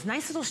do, those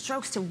nice little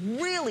strokes to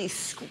really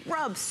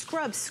scrub,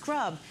 scrub,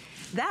 scrub.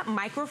 That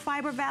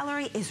microfiber,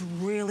 Valerie, is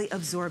really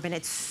absorbent.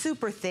 It's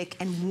super thick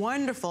and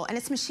wonderful, and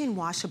it's machine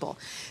washable.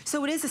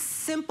 So it is a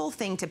simple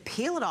thing to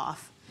peel it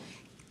off,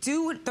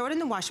 throw it in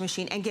the washing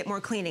machine, and get more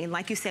cleaning. And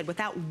like you said,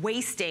 without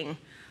wasting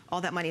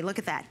all that money. Look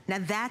at that. Now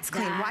that's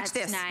clean. Watch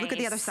this. Look at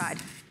the other side.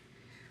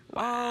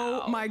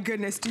 Wow. Oh my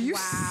goodness, do you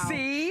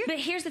see? But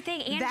here's the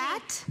thing, Angie,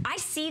 I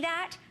see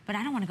that, but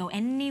I don't want to go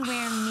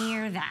anywhere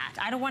near that.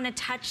 I don't want to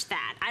touch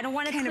that. I don't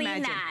want to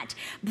clean that.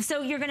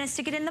 So you're going to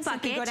stick it in the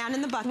bucket. Go down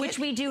in the bucket. Which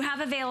we do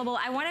have available.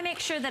 I want to make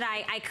sure that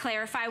I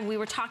clarify. We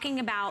were talking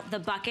about the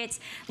buckets.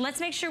 Let's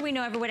make sure we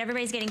know what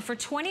everybody's getting. For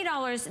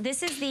 $20,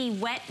 this is the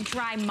wet,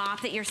 dry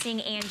mop that you're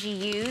seeing Angie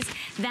use.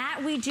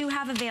 That we do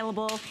have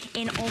available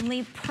in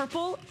only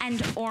purple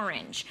and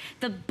orange.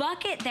 The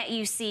bucket that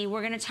you see,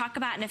 we're going to talk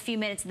about in a few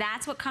minutes.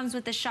 That's what comes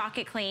with the Shock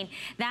It Clean.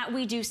 That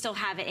we do still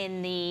have it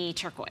in the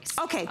turquoise.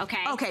 Okay.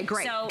 Okay,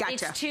 great. So gotcha.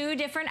 It's two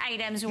different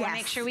items. We want to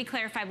make sure we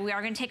clarify, but we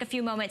are going to take a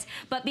few moments.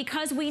 But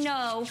because we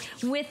know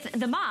with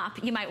the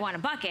mop, you might want a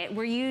bucket,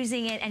 we're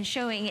using it and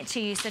showing it to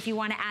you. So if you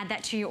want to add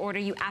that to your order,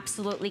 you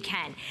absolutely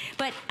can.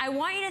 But I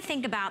want you to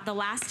think about the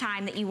last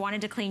time that you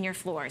wanted to clean your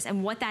floors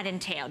and what that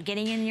entailed.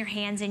 Getting in your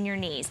hands and your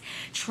knees,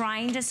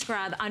 trying to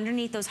scrub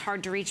underneath those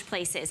hard to reach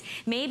places.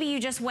 Maybe you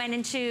just went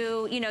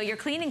into, you know, your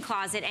cleaning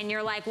closet and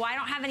you're like, well, I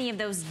don't have any of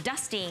those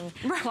dusting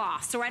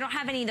cloths, or I don't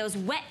have any of those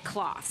wet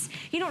cloths.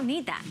 You don't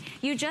need that.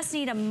 You just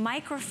need a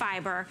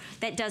microfiber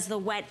that does the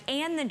wet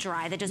and the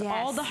dry, that does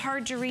all the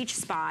hard to reach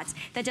spots,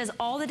 that does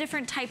all the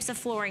different types of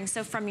flooring.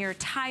 So from your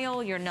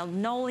tile, your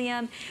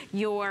linoleum,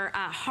 your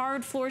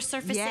hard floor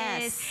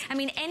surfaces. I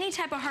mean, any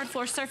type of hard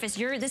floor surface,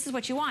 this is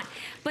what you want.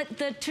 But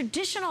the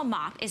traditional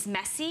mop is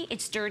messy,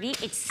 it's dirty,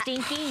 it's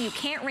stinky, you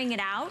can't wring it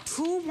out.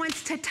 Who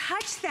wants to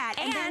touch that?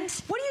 And then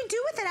what do you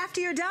do with it after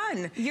you're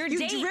done? You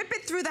drip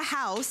it through the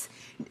house.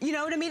 You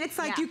know what I mean? It's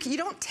like you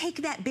don't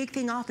take that big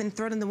thing off and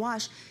throw it in the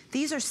wash.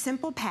 These are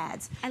simple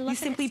pads. You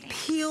simply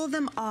peel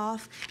them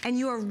off and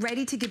you are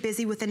ready to get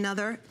busy with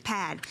another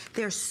pad.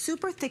 They're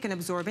super thick and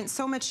absorbent,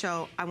 so much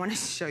so, I want to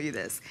show you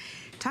this.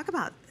 Talk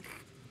about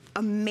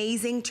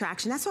amazing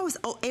traction. That's why I was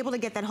able to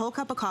get that whole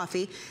cup of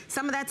coffee,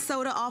 some of that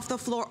soda off the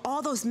floor,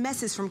 all those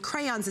messes from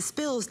crayons, the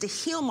spills, the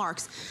heel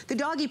marks, the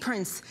doggy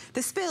prints,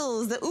 the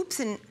spills, the oops,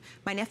 and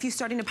my nephew's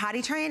starting to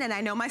potty train, and I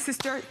know my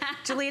sister,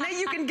 Jelena,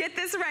 you can get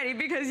this ready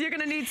because you're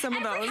gonna need some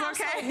of those,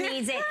 okay?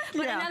 Needs it.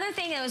 But another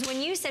thing is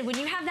when you said, when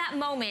you have that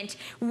moment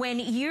when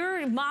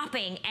you're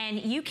mopping and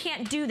you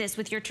can't do this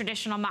with your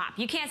traditional mop,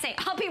 you can't say,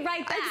 I'll be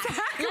right back.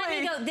 Exactly.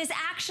 Let me go. This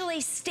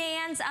actually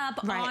stands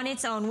up on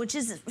its own, which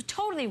is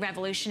totally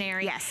revolutionary.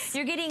 Yes.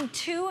 You're getting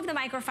two of the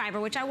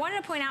microfiber, which I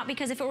wanted to point out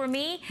because if it were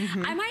me,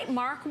 I might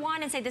mark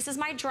one and say, this is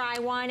my dry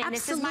one and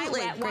this is my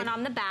wet one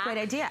on the back. Great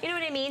idea. You know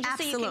what I mean? Just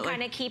so you can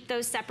kind of keep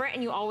those separate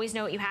and you always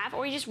know what you have,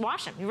 or you just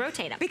wash them, you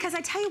rotate them. Because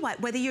I tell you what,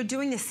 whether you're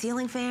doing the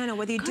ceiling fan or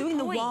whether you're doing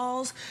the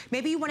walls,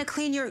 maybe you want to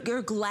clean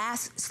your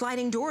glass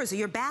sliding doors or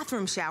your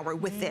bathroom shower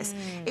with this.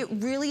 It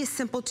really is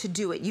simple to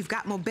do it. You've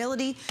got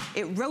mobility,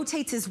 it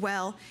rotates as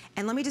well,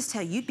 and let me just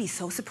tell you, you'd be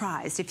so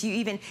surprised if you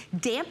even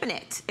dampen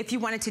it, if you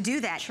wanted to do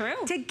that. True.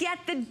 To get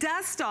the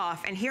dust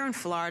off. And here in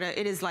Florida,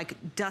 it is like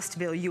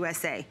Dustville,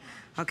 USA,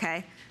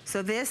 okay?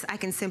 So this, I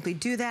can simply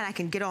do that. I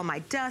can get all my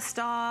dust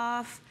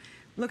off.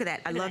 Look at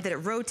that. I love that it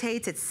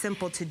rotates. It's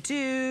simple to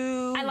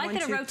do. I like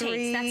that it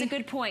rotates. That's a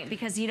good point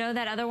because you know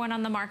that other one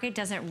on the market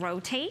doesn't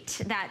rotate.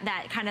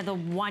 That kind of the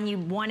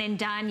one and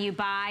done you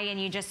buy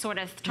and you just sort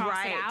of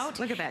toss it out.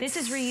 Look at that. This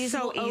is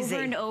reusable over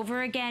and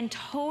over again.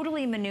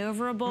 Totally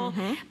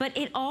maneuverable. But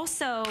it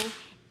also,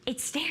 it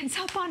stands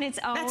up on its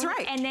own. That's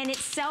right. And then it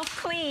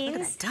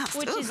self-cleans,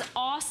 which is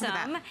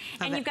awesome.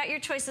 And you've got your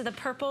choice of the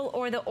purple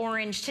or the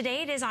orange.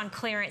 Today it is on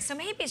clearance, so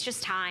maybe it's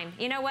just time.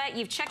 You know what?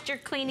 You've checked your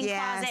cleaning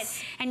closet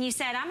and you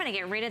said, I'm gonna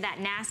get rid of that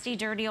nasty,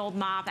 dirty old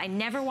mop. I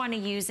never wanna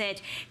use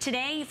it.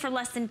 Today, for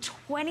less than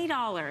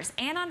 $20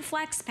 and on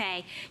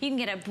FlexPay, you can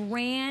get a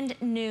brand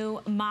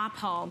new mop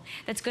home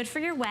that's good for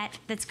your wet,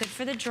 that's good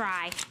for the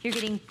dry. You're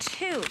getting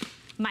two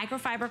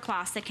microfiber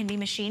cloths that can be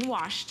machine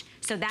washed.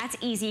 So that's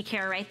easy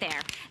care right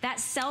there. That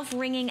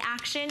self-wringing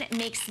action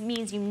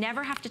means you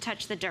never have to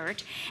touch the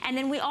dirt. And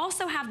then we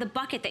also have the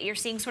bucket that you're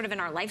seeing sort of in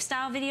our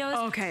lifestyle videos.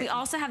 Okay. We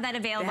also have that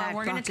available, and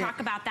we're gonna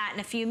talk about that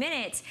in a few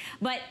minutes.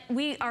 But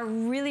we are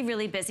really,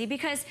 really busy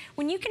because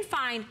when you can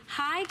find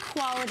high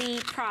quality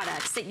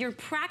products that you're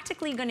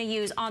practically gonna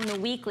use on the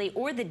weekly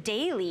or the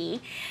daily,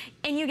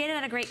 and you get it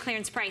at a great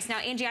clearance price. Now,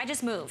 Angie, I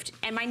just moved,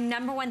 and my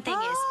number one thing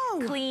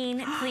is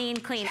clean, clean,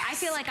 clean. I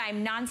feel like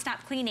I'm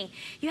nonstop cleaning.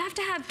 You have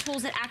to have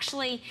tools that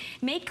actually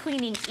make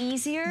cleaning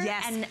easier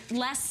and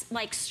less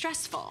like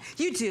stressful.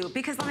 You do,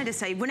 because let me just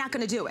say, we're not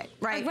gonna do it,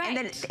 right? And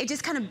then it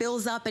just kind of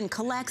builds up and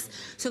collects.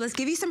 So let's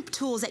give you some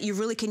tools that you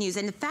really can use.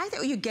 And the fact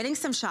that you're getting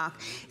some shock,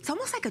 it's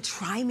almost like a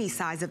try me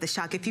size of the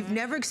shock. If you've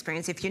never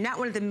experienced, if you're not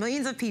one of the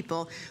millions of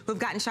people who've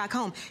gotten shock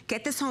home,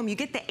 get this home. You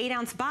get the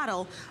 8-ounce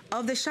bottle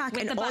of the shock,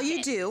 and all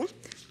you do,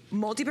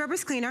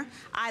 multi-purpose cleaner.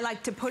 I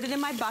like to put it in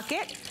my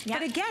bucket.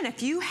 But again,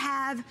 if you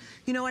have,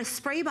 you know, a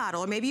spray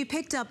bottle, or maybe you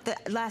picked up the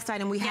last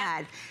item we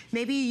had,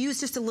 maybe you use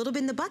just a little bit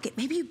in the bucket.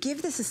 Maybe you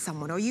give this to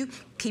someone, or you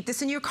keep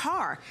this in your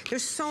car.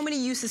 There's so many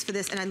uses for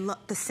this, and I love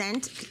the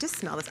scent. Just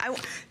smell this.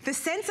 The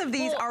scents of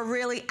these are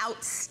really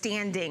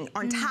outstanding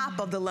on top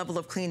of the level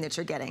of clean that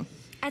you're getting.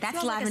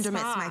 That's lavender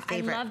mist, my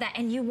favorite. I love that.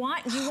 And you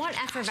want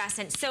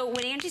effervescent. So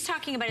what Angie's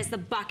talking about is the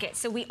bucket.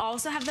 So we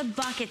also have the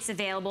buckets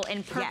available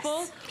in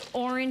purple,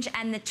 orange,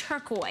 and the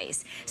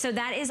turquoise. So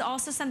that is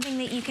also something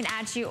that you can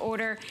add to your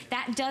order.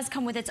 That does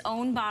come with its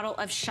own bottle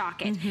of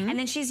Shock It. And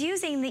then she's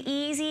using the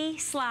Easy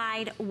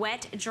Slide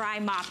Wet Dry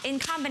Mop in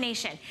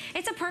combination.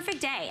 It's a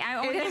perfect day.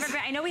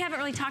 I know we haven't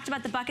really talked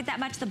about the bucket that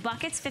much. The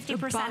bucket's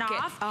 50%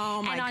 off.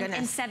 Oh my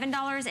goodness. And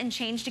 $7 and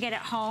change to get it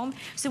home.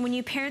 So when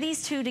you pair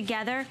these two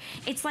together,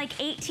 it's like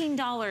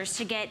 $18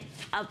 to get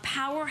a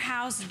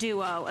powerhouse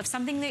duo of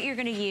something that you're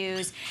gonna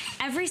use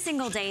every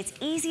single day. It's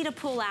easy to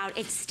pull out.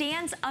 It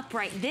stands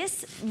upright.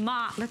 This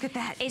mop, look at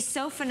that, is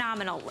so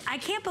phenomenal. I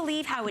can't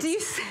believe how it's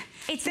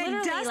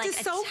literally dust like is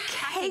so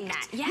caked.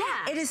 That.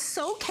 Yeah, it is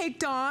so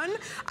caked on.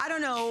 I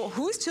don't know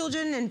whose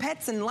children and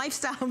pets and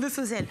lifestyle this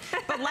was in,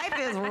 but life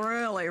is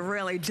really,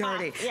 really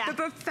dirty. The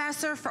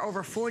Professor, for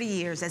over 40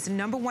 years as the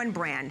 #1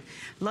 brand,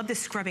 love the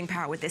scrubbing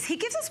power with this. He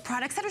gives us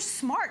products that are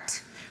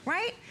smart,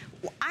 right?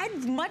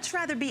 I'd much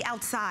rather be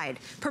outside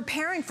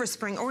preparing for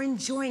spring or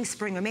enjoying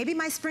spring, or maybe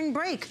my spring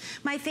break,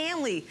 my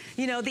family,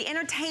 you know, the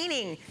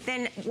entertaining,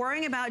 than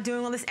worrying about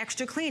doing all this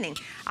extra cleaning.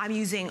 I'm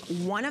using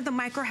one of the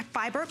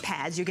microfiber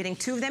pads. You're getting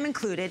 2 of them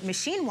included,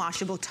 machine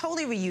washable,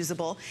 totally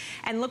reusable.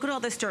 And look at all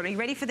this dirt. Are you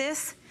ready for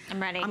this?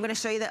 I'm ready. I'm gonna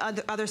show you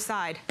the other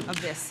side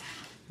of this.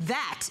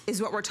 That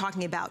is what we're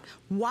talking about.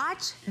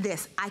 Watch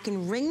this. I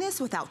can wring this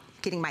without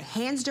getting my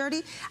hands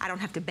dirty. I don't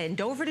have to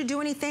bend over to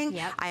do anything.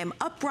 I am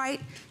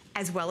upright,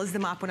 as well as the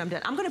mop when I'm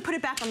done. I'm gonna put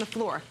it back on the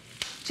floor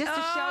just to show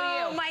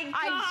you. Oh my gosh,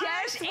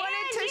 I just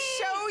wanted to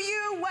show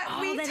you what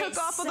we took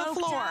off of the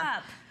floor.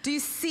 Do you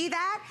see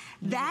that?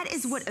 That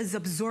is what is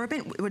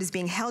absorbent, what is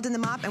being held in the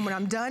mop, and when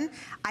I'm done,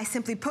 I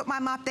simply put my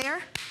mop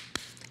there,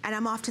 and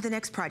I'm off to the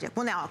next project.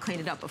 Well, now I'll clean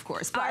it up, of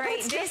course. But all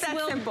right, this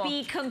will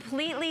be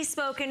completely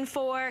spoken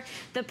for.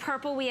 The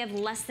purple, we have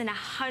less than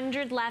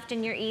 100 left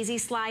in your Easy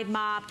Slide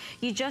mop.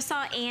 You just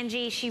saw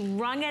Angie, she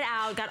wrung it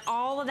out, got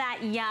all of that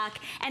yuck.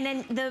 And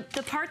then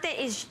the part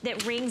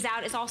that rings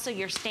out is also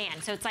your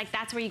stand. So it's like,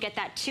 that's where you get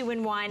that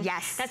 2-in-1.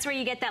 Yes. That's where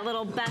you get that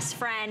little best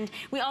friend.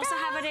 We also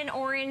have it in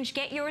orange.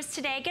 Get yours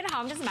today, get it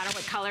home. Doesn't matter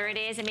what color it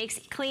is. It makes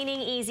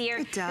cleaning easier.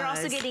 It does. You're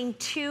also getting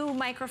 2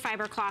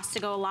 microfiber cloths to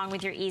go along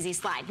with your Easy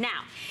Slide.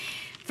 Now,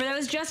 for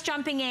those just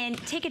jumping in,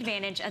 take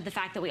advantage of the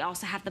fact that we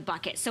also have the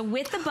bucket. So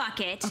with the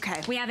bucket,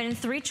 we have it in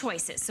 3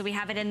 choices. So we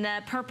have it in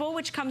the purple,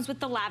 which comes with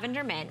the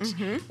lavender mint.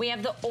 We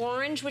have the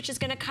orange, which is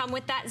gonna come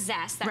with that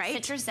zest, that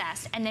citrus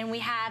zest. And then we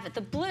have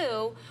the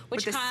blue,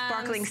 which comes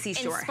sparkling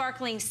seashore. in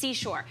sparkling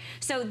seashore.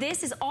 So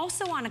this is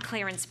also on a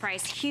clearance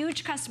price,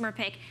 huge customer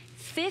pick,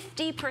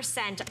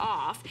 50%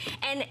 off.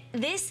 And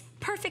this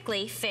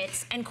perfectly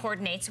fits and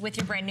coordinates with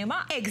your brand new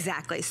mop.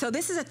 Exactly. So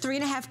this is a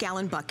 3.5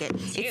 gallon bucket.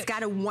 It's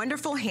got a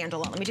wonderful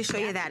handle on. Let me just show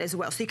you that as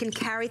well. So you can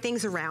carry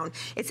things around.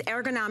 It's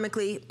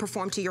ergonomically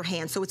performed to your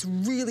hand, so it's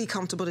really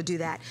comfortable to do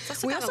that.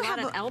 We also have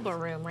a lot of elbow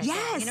room right there.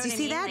 Yes, you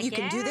see that? Like, you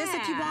can do this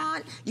if you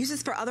want. Use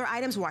this for other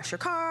items, wash your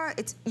car.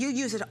 You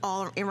use it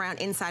all around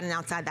inside and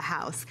outside the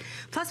house.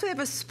 Plus we have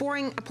a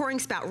pouring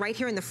spout right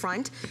here in the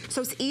front.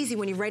 So it's easy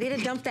when you're ready to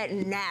dump that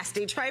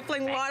nasty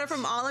trifling water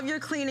from all of your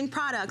cleaning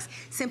products,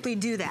 simply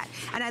do that.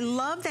 And I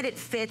love that it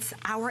fits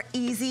our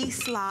Easy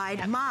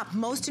Slide mop.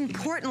 Most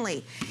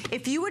importantly,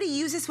 if you were to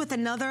use this with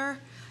another,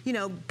 you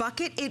know,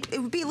 bucket, it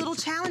would be a little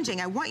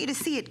challenging. I want you to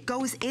see it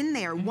goes in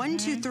there, 1,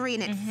 2, 3,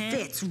 and it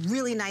fits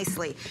really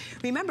nicely.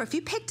 Remember, if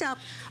you picked up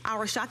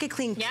our Shock It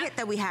Clean kit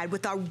that we had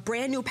with our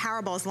brand new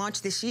Power Balls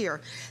launched this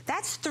year,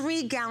 that's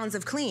 3 gallons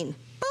of clean.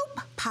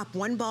 Boop, pop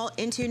 1 ball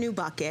into your new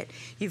bucket.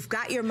 You've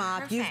got your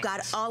mop, you've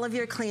got all of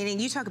your cleaning.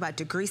 You talk about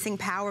degreasing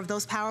power of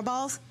those Power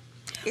Balls.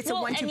 It's a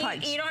 1-2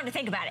 punch. You don't have to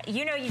think about it.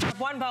 You know, you drop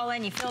 1 ball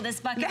in, you fill this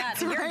bucket up,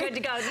 you're good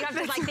to go. You don't have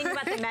to like think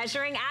about the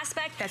measuring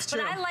aspect. That's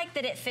true. But I like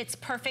that it fits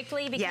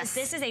perfectly because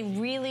this is a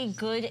really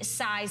good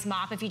size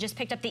mop if you just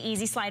picked up the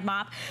Easy Slide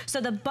mop.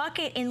 So the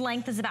bucket in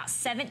length is about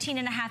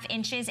 17.5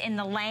 inches in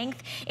the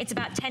length. It's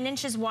about 10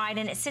 inches wide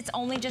and it sits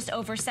only just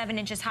over 7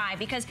 inches high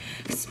because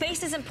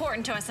space is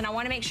important to us and I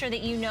want to make sure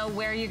that you know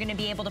where you're going to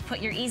be able to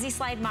put your Easy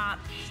Slide mop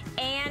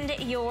and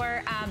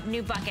your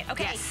new bucket.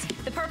 Okay,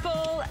 the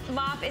purple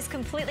mop is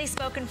completely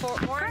spoken for.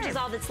 Orange is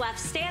all that's left.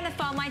 Stay on the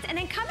phone lines and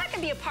then come back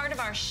and be a part of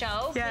our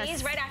show,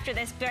 please, right after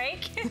this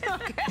break.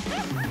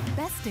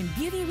 Best in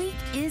Beauty Week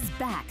is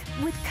back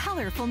with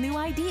colorful new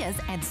ideas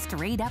and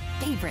straight up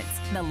favorites.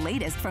 The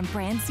latest from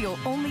brands you'll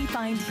only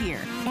find here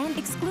and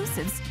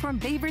exclusives from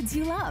favorites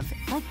you love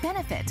like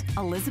Benefit,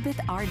 Elizabeth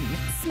Arden,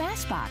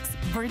 Smashbox,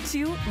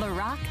 Virtue,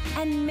 Lorac,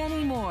 and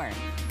many more.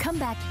 Come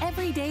back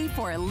every day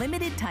for a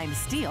limited time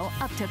steal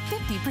up to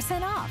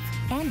 50% off.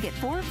 And get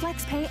 4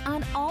 flex pay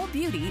on all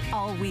beauty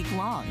all week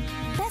long.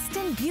 Best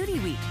in Beauty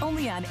Week,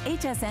 only on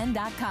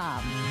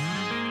hsn.com.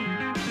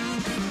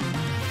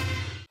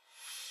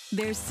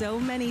 There's so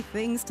many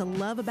things to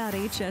love about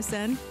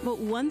HSN, but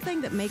one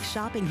thing that makes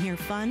shopping here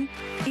fun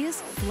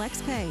is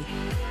FlexPay.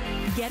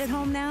 Get it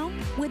home now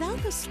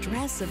without the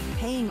stress of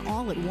paying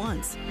all at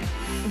once.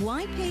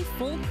 Why pay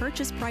full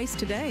purchase price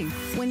today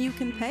when you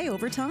can pay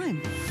over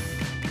time?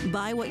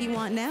 Buy what you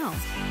want now.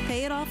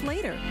 Pay it off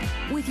later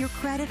with your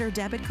credit or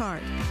debit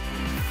card.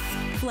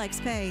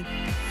 FlexPay.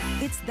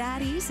 It's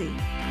that easy.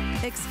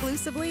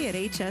 Exclusively at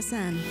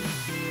HSN.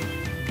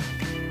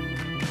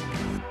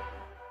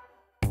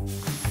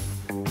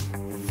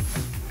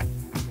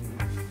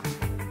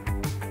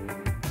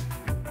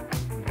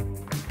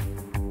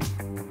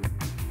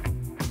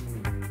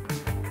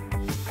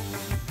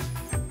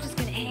 Just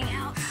gonna hang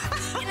out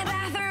in the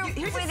bathroom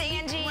with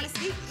Angie.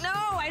 No,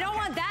 I don't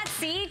want that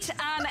seat.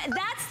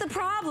 That's the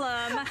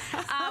problem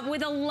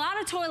with a lot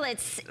of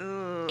toilets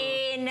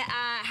in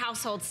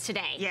households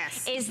today.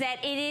 Yes. Is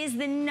that it is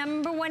the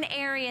 #1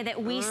 area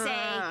that we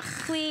say,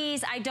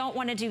 please, I don't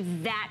want to do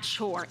that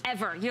chore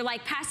ever. You're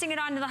like passing it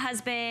on to the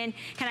husband.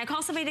 Can I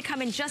call somebody to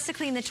come in just to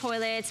clean the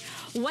toilets?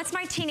 What's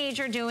my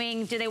teenager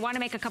doing? Do they want to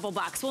make a couple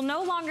bucks? Well,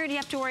 no longer do you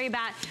have to worry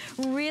about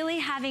really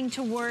having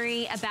to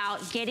worry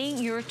about getting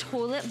your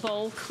toilet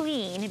bowl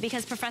clean,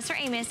 because Professor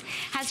Amos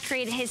has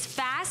created his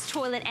fast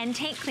toilet and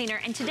tank cleaner.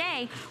 And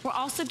today, we're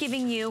also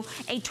giving you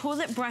a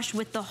toilet brush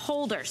with the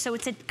holder. So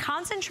it's a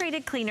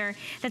concentrated cleaner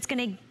that's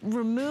going to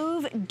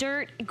remove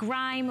dirt,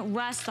 grime,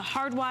 rust, the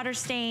hard water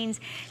stains,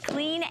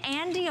 clean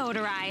and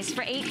deodorize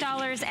for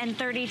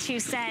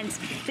 $8.32.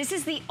 This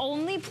is the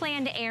only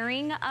planned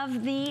airing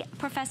of the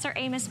Professor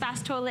Amos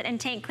Fast Toilet and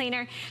Tank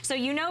Cleaner. So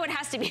you know it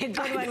has to be a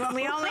good one when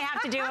we only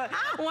have to do it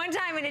one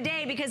time in a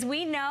day, because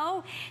we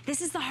know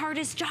this is the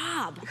hardest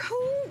job. Who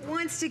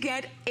wants to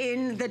get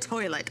in the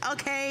toilet?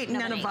 Okay,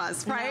 none of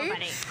us, right?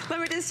 Nobody. Let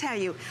me just tell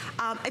you,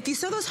 if you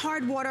saw those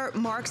hard water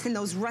marks in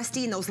those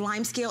rusty and those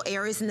lime scale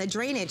areas in the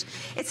drainage,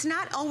 it's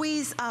not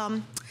always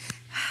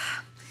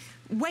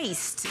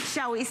waste,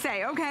 shall we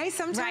say, okay?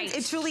 Sometimes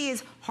it truly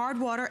is hard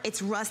water,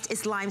 it's rust,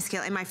 it's lime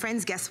scale. And my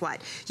friends, guess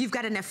what? You've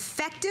got an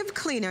effective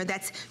cleaner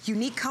that's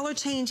unique color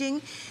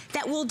changing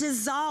that will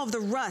dissolve the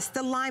rust,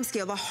 the lime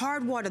scale, the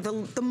hard water,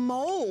 the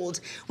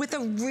mold with a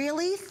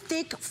really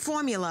thick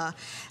formula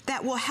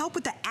that will help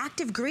with the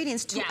active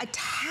ingredients to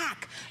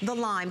attack the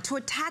lime, to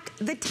attack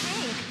the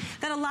tank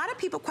that a lot of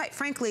people, quite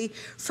frankly,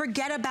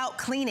 forget about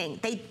cleaning.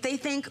 They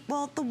think,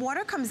 well, the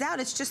water comes out,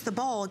 it's just the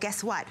bowl.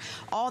 Guess what?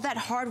 All that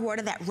hard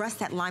water, that rust,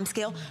 that lime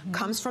scale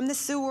comes from the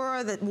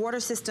sewer, the water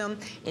system,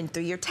 in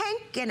through your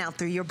tank and out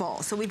through your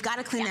bowl. So we've got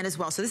to clean that as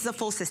well. So this is a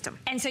full system.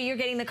 And so you're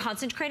getting the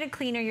concentrated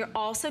cleaner. You're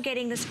also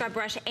getting the scrub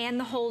brush and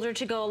the holder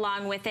to go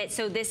along with it.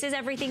 So this is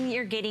everything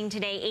you're getting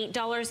today,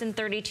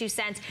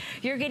 $8.32.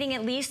 You're getting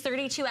at least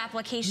 32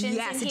 applications in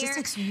here. Yes, it just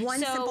takes one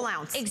simple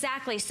ounce.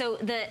 Exactly. So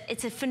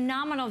it's a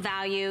phenomenal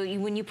value.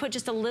 When you put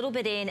just a little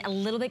bit in, a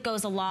little bit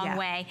goes a long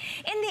way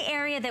in the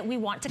area that we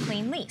want to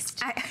clean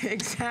least.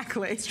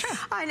 Exactly. It's true.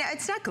 I know,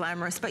 it's not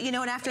glamorous, but you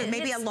know, and after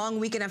maybe a long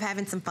weekend of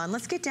having some fun,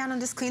 let's get down and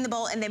just clean the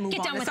bowl and then move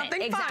on to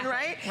something fun,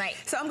 right? Right.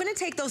 So I'm gonna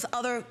take those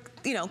other,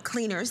 you know,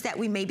 cleaners that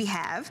we maybe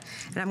have,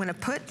 and I'm gonna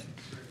put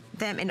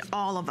them in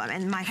all of them.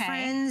 And my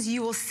friends,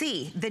 you will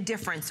see the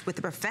difference with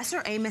the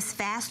Professor Amos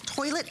Fast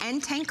Toilet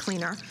and Tank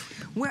Cleaner,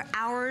 where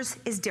ours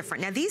is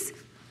different. Now these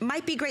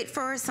might be great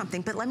for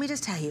something, but let me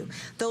just tell you,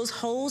 those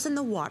holes in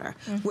the water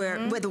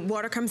where the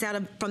water comes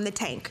out from the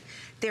tank,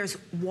 there's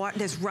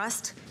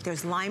rust,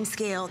 there's lime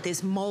scale,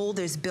 there's mold,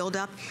 there's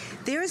buildup.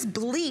 There's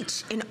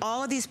bleach in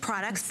all of these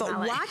products, but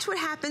watch what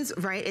happens,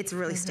 right? It's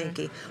really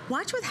stinky.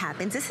 Watch what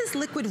happens. This is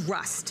liquid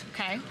rust.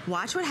 Okay.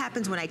 Watch what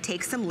happens when I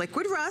take some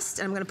liquid rust,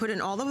 and I'm gonna put it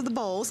in all of the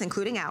bowls,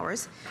 including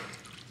ours,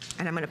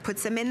 and I'm gonna put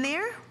some in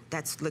there.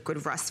 That's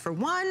liquid rust for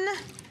 1,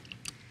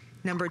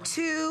 number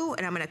 2,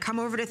 and I'm gonna come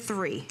over to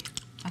 3.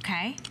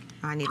 Okay.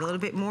 I need a little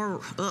bit more,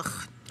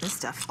 this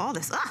stuff, all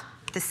this,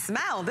 the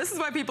smell. This is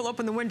why people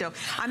open the window.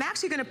 I'm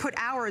actually gonna put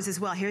ours as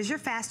well. Here's your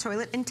fast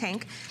toilet and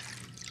tank.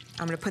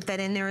 I'm gonna put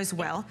that in there as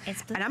well.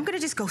 And I'm gonna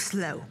just go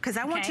slow, because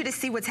I want you to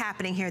see what's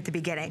happening here at the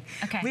beginning.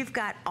 We've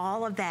got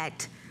all of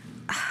that,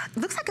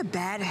 looks like a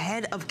bad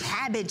head of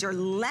cabbage or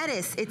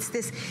lettuce. It's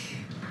this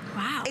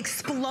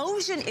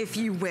explosion, if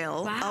you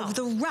will, of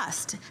the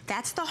rust.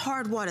 That's the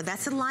hard water,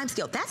 that's the lime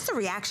scale, that's the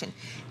reaction.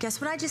 Guess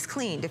what I just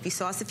cleaned? If you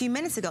saw us a few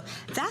minutes ago,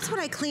 that's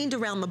what I cleaned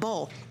around the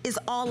bowl, is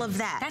all of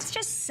that. That's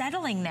just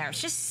settling there, it's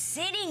just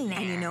sitting there.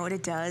 And you know what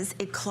it does?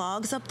 It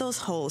clogs up those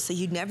holes, so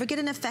you never get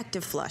an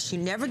effective flush, you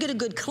never get a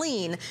good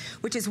clean,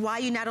 which is why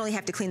you not only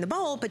have to clean the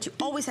bowl, but you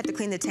always have to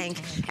clean the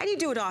tank, and you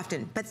do it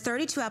often. But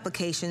 32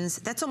 applications,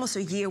 that's almost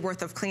a year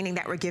worth of cleaning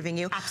that we're giving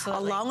you,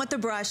 along with the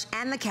brush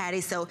and the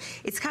caddy, so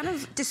it's kind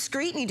of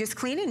discreet, and you just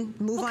clean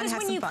and move on and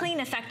have some fun. Because when you clean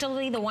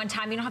effectively the one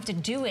time, you don't have to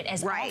do it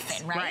as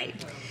often, right?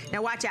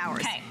 Now watch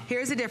ours.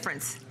 Here's the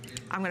difference.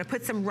 I'm gonna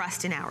put some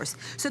rust in ours.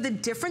 So the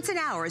difference in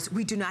ours,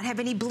 we do not have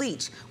any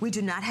bleach. We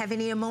do not have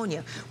any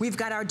ammonia. We've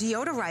got our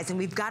deodorizing,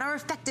 we've got our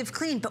effective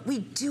clean, but we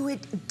do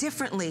it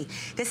differently.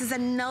 This is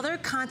another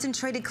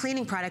concentrated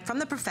cleaning product from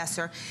the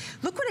Professor.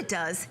 Look what it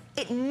does.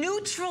 It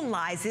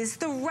neutralizes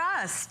the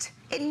rust.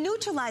 It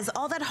neutralizes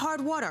all that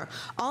hard water,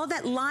 all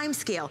that lime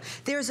scale.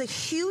 There's a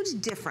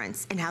huge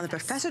difference in how the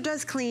professor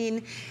does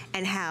clean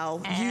and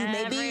how you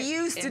maybe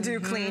used to do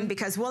clean,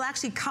 because we'll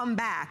actually come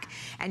back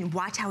and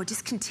watch how it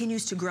just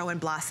continues to grow and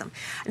blossom.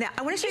 Now,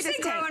 I want to show you this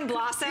tank. Grow and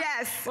blossom?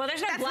 Yes. Well,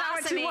 there's no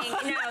blossoming.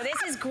 No,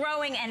 this is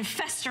growing and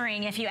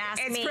festering, if you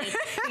ask me.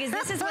 Because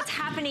this is what's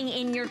happening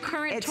in your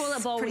current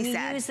toilet bowl when you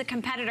use the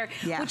competitor.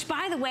 Which,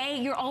 by the way,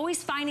 you're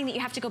always finding that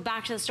you have to go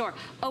back to the store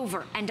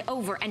over and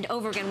over and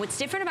over again. What's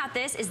different about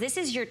this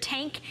is your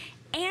tank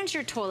and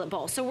your toilet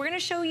bowl. So we're going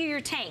to show you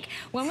your tank.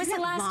 When was the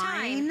last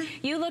time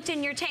you looked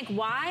in your tank?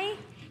 Why?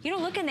 You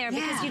don't look in there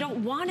because you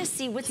don't want to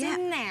see what's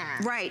in there.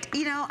 Right.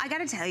 You know, I got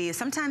to tell you,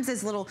 sometimes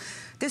there's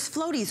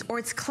floaties or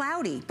it's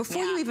cloudy.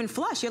 Before you even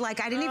flush, you're like,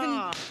 I didn't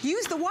even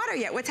use the water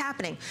yet. What's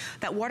happening?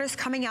 That water's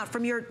coming out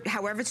from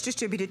however it's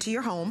distributed to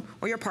your home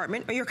or your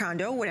apartment or your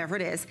condo, whatever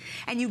it is.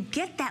 And you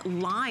get that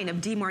line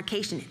of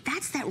demarcation.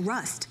 That's that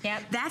rust.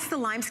 That's the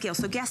lime scale.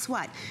 So guess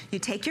what? You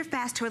take your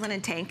fast toilet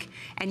and tank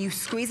and you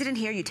squeeze it in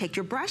here. You take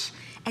your brush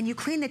and you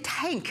clean the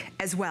tank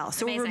as well.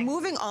 So we're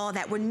removing all of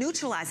that. We're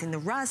neutralizing the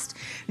rust,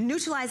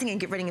 neutralizing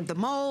and get rid of the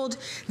mold.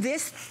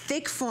 This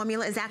thick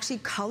formula is actually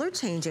color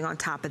changing on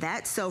top of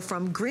that. So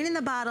from green in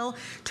the bottle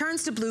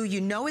turns to blue, you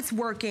know it's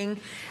working.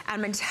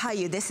 I'm gonna tell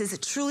you, this is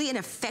truly an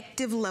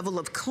effective level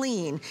of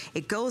clean.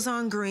 It goes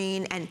on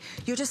green and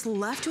you're just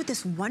left with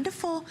this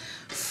wonderful,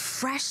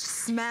 fresh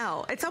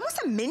smell. It's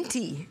almost a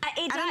minty.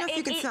 I don't know if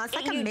you can smell, it's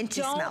like a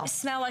minty smell. You don't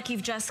smell like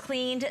you've just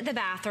cleaned the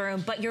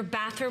bathroom, but your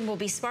bathroom will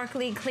be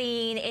sparkly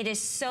clean. It is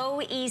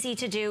so easy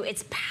to do.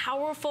 It's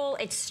powerful,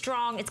 it's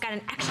strong, it's got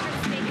an extra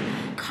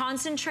thick,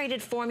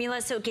 concentrated formula,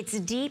 so it gets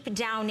deep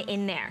down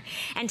in there.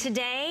 And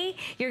today,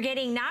 you're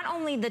getting not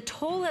only the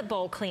toilet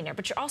bowl cleaner,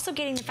 but you're also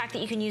getting the fact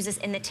that you can use this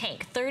in the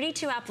tank.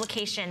 32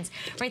 applications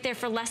right there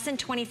for less than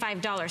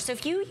 $25. So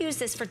if you use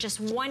this for just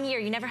 1 year,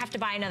 you never have to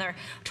buy another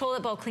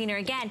toilet bowl cleaner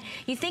again.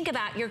 You think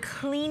about you're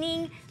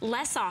cleaning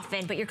less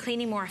often, but you're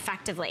cleaning more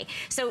effectively.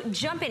 So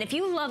jump in. If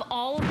you love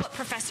all of what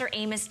Professor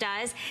Amos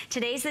does,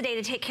 today's the day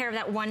to take care of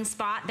that one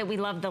spot that we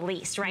love the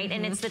least, right?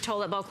 And it's the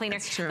toilet bowl cleaner.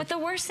 That's true. But the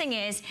worst thing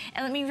is,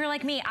 and let me, you're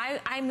like me,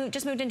 I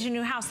just moved into a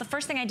new house. The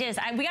first thing I did is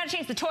we got to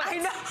change the toilets. I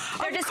know.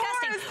 They're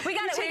disgusting. We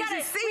got to take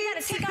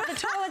out the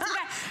toilets.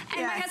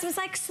 And my husband's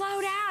like,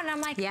 slow down. And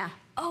I'm like,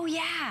 oh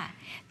yeah,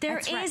 there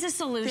is a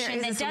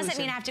solution. That doesn't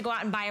mean I have to go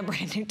out and buy a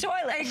brand new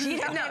toilet. You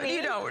know what I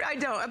mean? I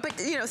don't. But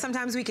you know,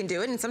 sometimes we can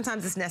do it and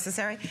sometimes it's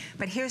necessary.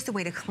 But here's the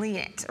way to clean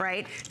it,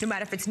 right? No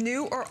matter if it's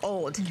new or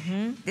old.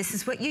 This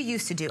is what you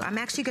used to do. I'm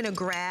actually gonna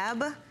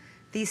grab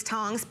these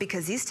tongs,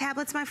 because these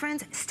tablets, my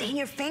friends, stain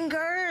your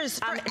fingers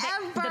forever.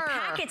 The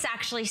packets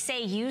actually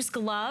say use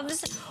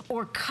gloves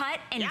or cut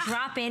and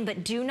drop in,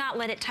 but do not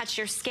let it touch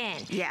your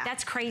skin.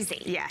 That's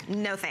crazy.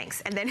 No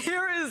thanks. And then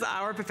here is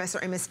our Professor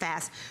Amos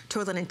Fast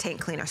Toilet and Tank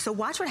Cleaner. So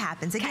watch what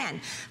happens.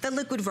 Again, the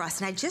liquid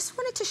rust. And I just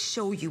wanted to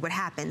show you what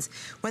happens.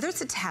 Whether it's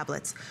the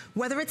tablets,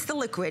 whether it's the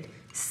liquid,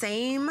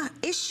 same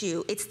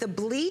issue. It's the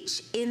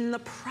bleach in the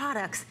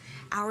products.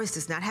 Ours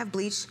does not have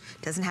bleach,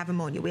 doesn't have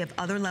ammonia. We have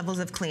other levels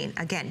of clean.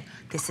 Again,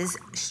 this is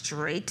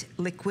straight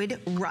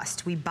liquid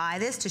rust. We buy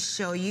this to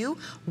show you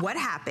what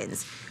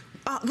happens.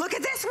 Oh, look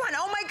at this one.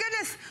 Oh my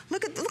goodness.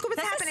 Look what's happening.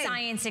 That's a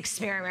science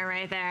experiment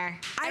right there.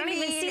 I don't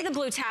even see the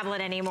blue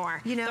tablet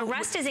anymore. You know, the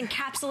rust is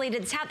encapsulated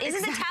in the tablet.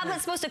 Isn't the tablet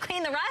supposed to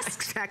clean the rust?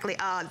 Exactly.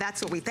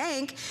 That's what we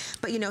think.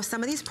 But you know,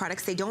 some of these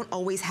products, they don't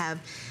always have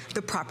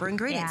the proper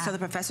ingredients. So the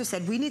professor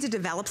said, we need to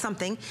develop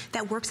something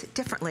that works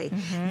differently.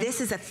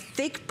 This is a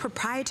thick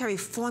proprietary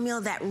formula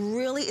that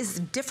really is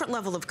a different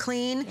level of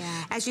clean.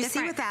 As you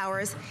see with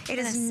ours, it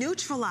has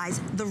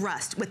neutralized the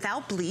rust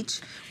without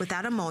bleach,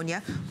 without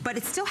ammonia, but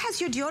it still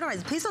has your deodorant.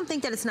 Please don't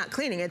think that it's not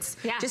cleaning. It's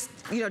just,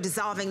 you know,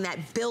 dissolving that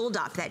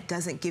buildup that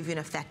doesn't give you an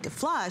effective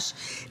flush.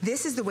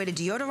 This is the way to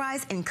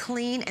deodorize and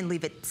clean and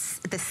leave it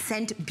the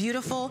scent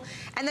beautiful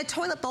and the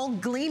toilet bowl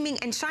gleaming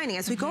and shining.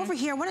 As we go over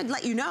here, I want to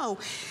let you know,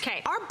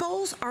 our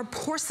bowls are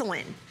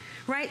porcelain.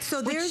 Right,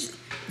 so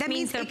that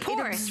means they're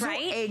porous,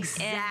 right?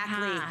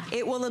 Exactly.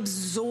 It will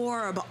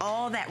absorb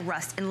all that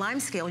rust and lime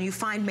scale. And you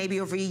find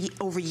maybe over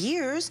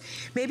years,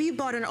 maybe you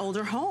bought an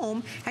older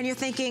home and you're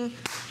thinking,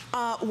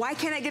 why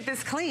can't I get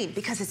this clean?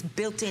 Because it's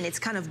built in, it's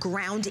kind of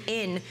ground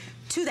in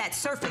to that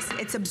surface.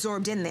 It's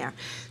absorbed in there.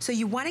 So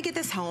you want to get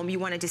this home. You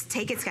want to just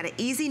take it. It's got an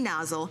easy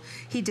nozzle.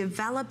 He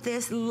developed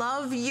this.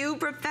 Love you,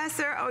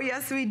 Professor. Oh,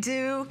 yes, we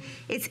do.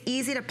 It's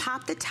easy to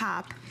pop the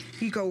top.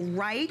 You go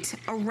right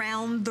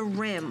around the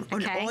rim.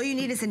 And all you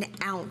need is an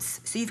ounce.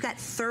 So you've got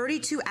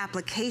 32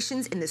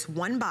 applications in this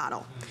one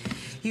bottle.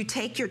 You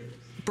take your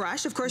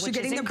brush, of course, you're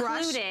getting the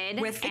brush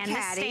with the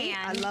caddy.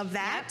 I love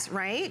that,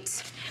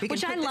 right?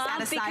 Which I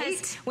love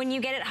because when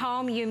you get it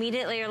home, you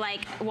immediately are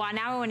like, well,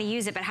 now I want to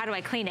use it, but how do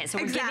I clean it? So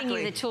we're giving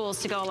you the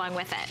tools to go along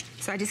with it.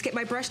 So I just get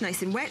my brush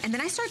nice and wet, and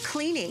then I start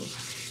cleaning.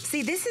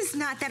 See, this is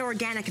not that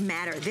organic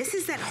matter. This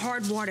is that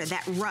hard water,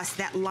 that rust,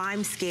 that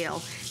lime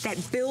scale that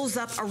builds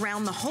up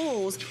around the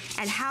holes.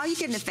 And how you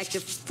get an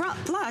effective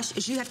flush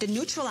is you have to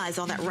neutralize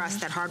all that rust,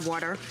 that hard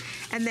water.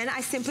 And then I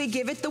simply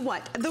give it the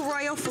what? The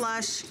royal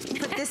flush.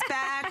 Put this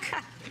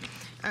back.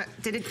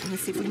 Let me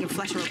see if we can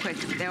flush real quick.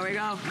 There we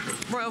go.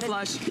 Royal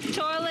flush.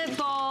 Toilet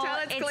bowl.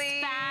 Toilet's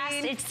clean.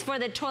 Fast. It's for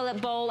the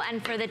toilet bowl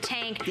and for the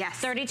tank. Yes.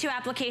 32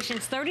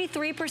 applications,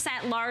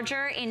 33%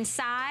 larger in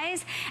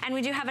size. And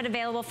we do have it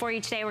available for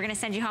you today. We're going to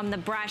send you home the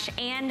brush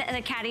and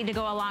the caddy to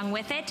go along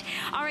with it.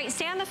 All right,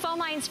 stay on the phone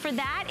lines for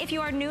that. If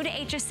you are new to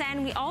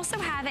HSN, we also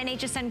have an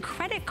HSN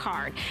credit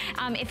card.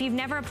 If you've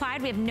never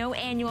applied, we have no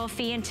annual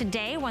fee. And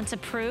today, once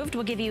approved,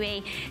 we'll give you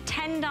a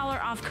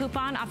 $10 off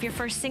coupon off your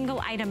first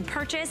single item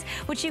purchase,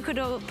 which you could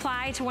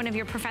apply to one of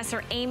your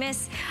Professor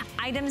Amos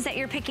items that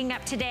you're picking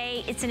up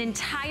today. It's an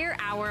entire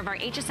hour of our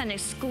HSN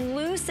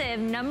exclusive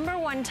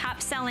 #1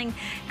 top-selling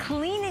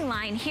cleaning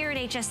line here at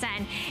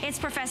HSN. It's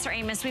Professor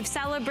Amos. We've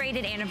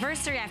celebrated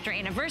anniversary after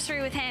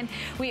anniversary with him.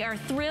 We are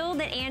thrilled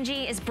that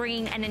Angie is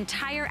bringing an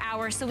entire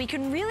hour so we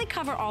can really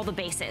cover all the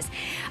bases.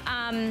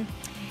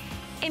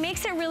 It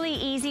makes it really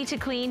easy to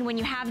clean when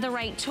you have the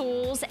right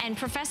tools, and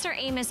Professor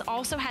Amos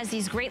also has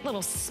these great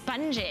little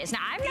sponges. Now,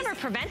 I've never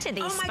prevented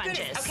these sponges.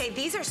 Goodness. Okay,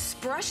 these are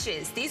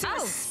sprushes. These are a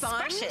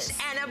sponge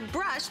and a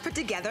brush put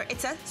together.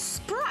 It's a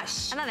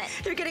sprush. I love it.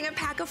 You're getting a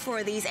pack of 4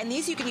 of these, and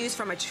these you can use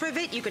from a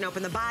trivet. You can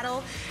open the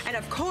bottle, and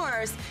of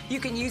course, you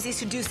can use these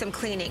to do some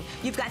cleaning.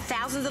 You've got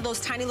thousands of those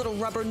tiny little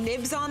rubber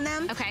nibs on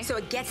them. Okay. So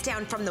it gets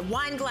down from the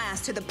wine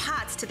glass to the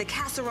pots to the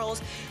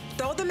casseroles.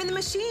 Throw them in the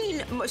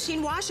machine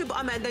washer,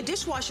 the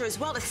dishwasher as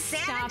well to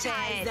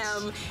sanitize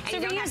them. And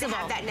you don't have to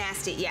have that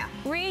nasty,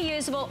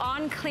 Reusable,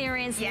 on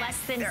clearance, yes, less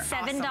than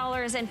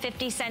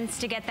 $7.50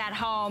 to get that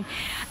home.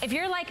 If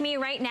you're like me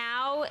right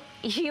now,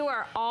 you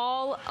are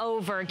all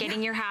over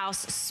getting your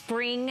house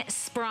spring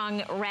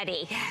sprung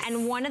ready. Yes.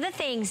 And one of the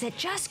things that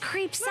just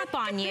creeps up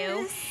on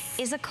you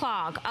is a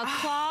clog. A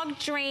clogged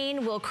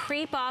drain will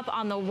creep up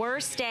on the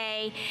worst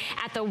day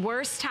at the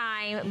worst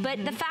time.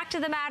 But the fact of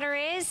the matter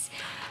is,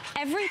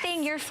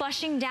 everything you're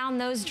flushing down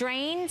those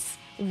drains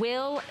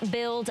will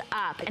build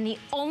up. And the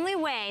only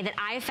way that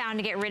I have found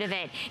to get rid of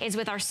it is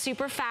with our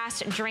super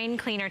fast drain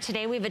cleaner.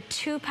 Today we have a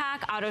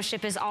 2-pack. Auto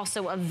ship is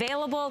also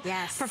available.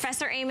 Yes.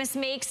 Professor Amos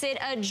makes it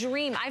a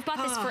dream. I've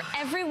bought this for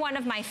every one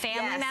of my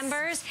family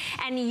members,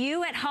 and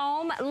you at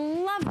home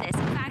love this.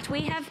 In fact,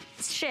 we have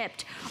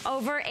shipped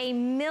over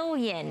 1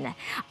 million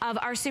of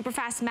our super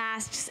fast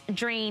mass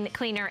drain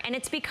cleaner, and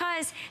it's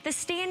because the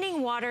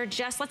standing water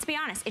just, let's be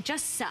honest, it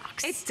just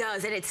sucks. It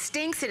does, and it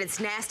stinks, and it's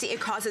nasty.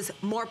 It causes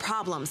more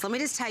problems. Let me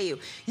just tell you,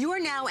 you are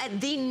now at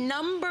the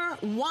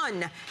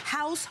 #1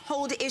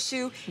 household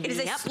issue. It is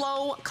a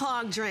slow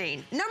clog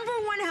drain.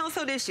 #1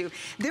 household issue.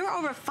 There are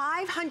over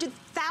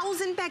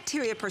 500,000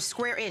 bacteria per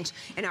square inch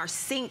in our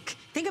sink.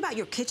 Think about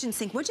your kitchen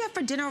sink. What'd you have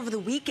for dinner over the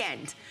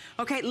weekend?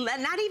 Okay,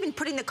 not even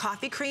putting the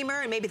coffee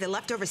creamer and maybe the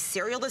leftover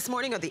cereal this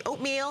morning, or the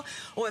oatmeal,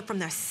 or from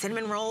the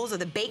cinnamon rolls, or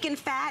the bacon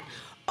fat.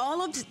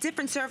 All of the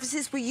different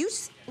surfaces we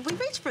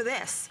reach for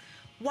this.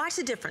 Watch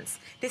the difference.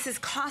 This is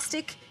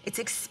caustic, it's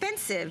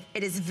expensive,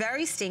 it is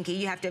very stinky.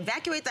 You have to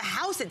evacuate the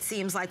house, it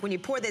seems like, when you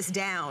pour this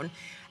down.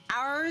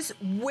 Ours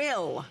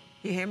will,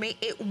 you hear me?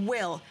 It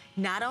will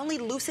not only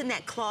loosen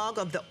that clog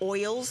of the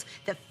oils,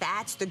 the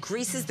fats, the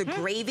greases, the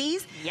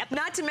gravies,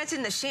 not to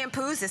mention the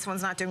shampoos. This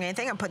one's not doing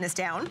anything, I'm putting this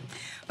down.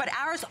 But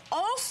ours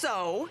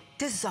also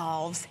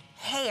dissolves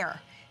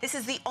hair. This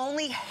is the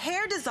only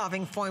hair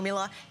dissolving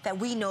formula that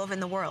we know of in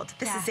the world.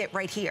 This is it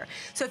right here.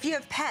 So if you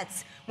have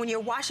pets, when you're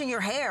washing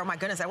your hair, my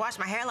goodness, I washed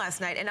my hair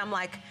last night, and I'm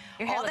like,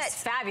 your hair looks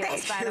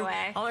fabulous, by the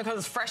way. Only because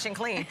it's fresh and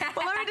clean.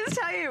 But let me just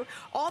tell you,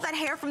 all that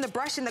hair from the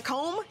brush and the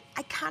comb,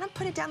 I kind of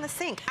put it down the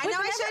sink. I know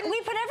I shouldn't.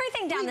 We put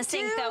everything down the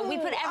sink, though. We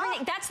put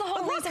everything. That's the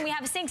whole reason we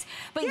have sinks.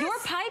 But your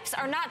pipes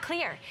are not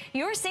clear.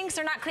 Your sinks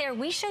are not clear.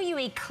 We show you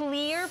a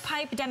clear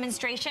pipe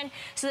demonstration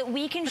so that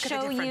we can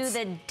show you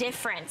the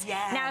difference.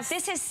 Now, if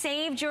this has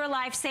saved your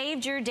life,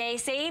 saved your day,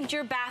 saved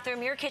your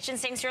bathroom, your kitchen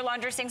sinks, your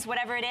laundry sinks,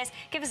 whatever it is,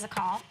 give us a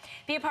call.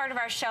 Be a part of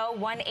our show,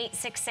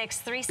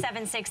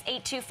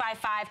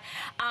 1-866-376-8255.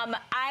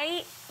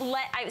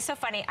 It's so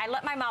funny. I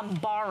let my mom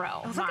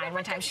borrow mine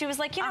one time. She was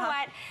like, you know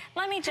what?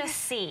 Let me just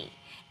see.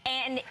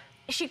 And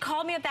she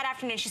called me up that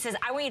afternoon. She says,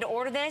 I want you to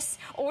order this.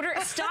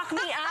 Stock me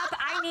up.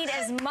 I need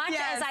as much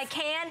as I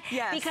can.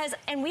 Because,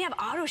 and we have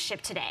auto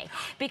ship today.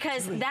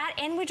 Because that,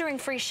 and we're doing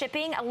free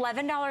shipping,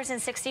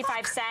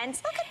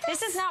 $11.65.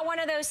 This is not one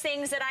of those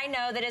things that I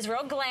know that is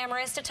real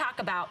glamorous to talk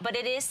about, but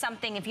it is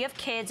something. If you have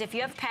kids, if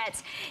you have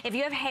pets, if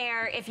you have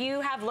hair, if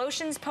you have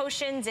lotions,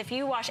 potions, if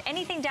you wash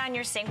anything down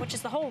your sink, which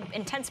is the whole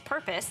intense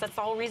purpose, that's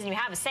the whole reason you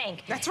have a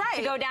sink. That's right.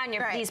 To go down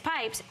these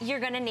pipes, you're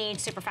gonna need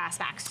Super Fast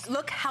Max.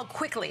 Look how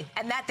quickly,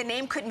 and that the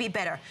name couldn't be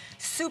better.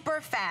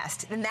 Super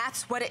fast, and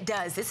that's what it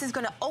does. This is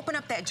gonna open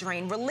up that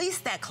drain, release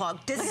that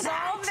clog,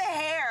 dissolve the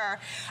hair.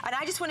 And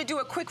I just wanna do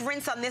a quick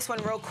rinse on this one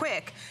real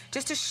quick,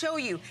 just to show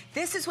you,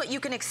 this is what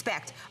you can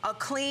expect. A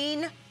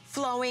clean,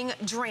 flowing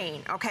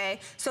drain, okay?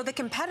 So the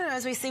competitor,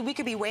 as we see, we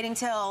could be waiting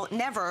till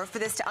never for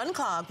this to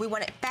unclog. We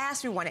want it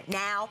fast, we want it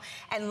now,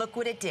 and look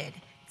what it did.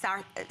 It's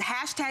our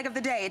hashtag of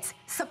the day. It's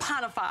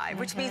saponify,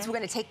 which means we're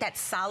going to take that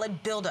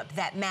solid buildup,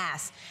 that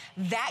mass.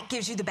 That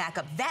gives you the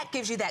backup. That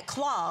gives you that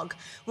clog.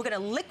 We're going to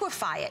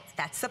liquefy it.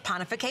 That's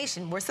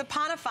saponification. We're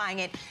saponifying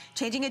it,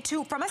 changing it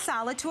from a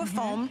solid to a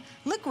foam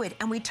liquid.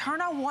 And we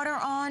turn our water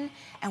on,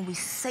 and we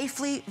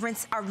safely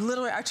rinse our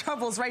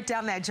troubles right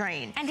down that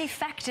drain. And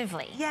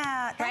effectively.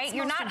 Yeah, that's right?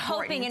 You're not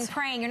hoping and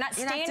praying. You're not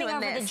standing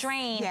over the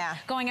drain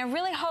going, I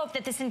really hope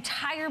that this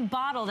entire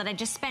bottle that I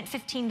just spent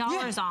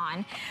 $15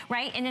 on,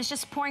 right? And it's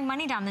just pouring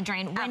money down the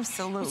drain. When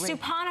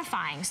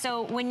saponifying.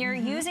 So when you're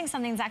using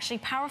something that's actually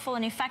powerful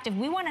and effective,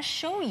 we want to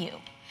show you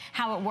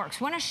how it works.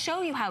 We want to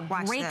show you how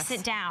it breaks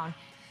it down.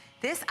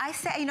 This, I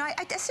say, you know,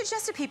 I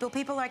suggest to people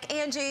are like,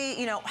 Angie,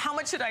 you know, how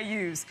much should I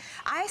use?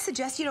 I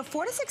suggest, you know,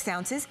 4 to 6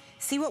 ounces,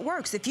 see what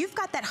works. If you've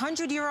got that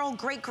 100-year-old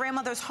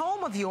great-grandmother's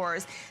home of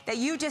yours that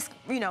you just,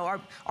 you know,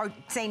 are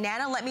saying,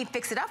 Nana, let me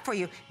fix it up for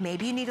you,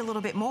 maybe you need a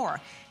little bit more.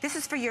 This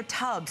is for your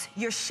tubs,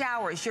 your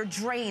showers, your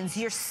drains,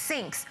 your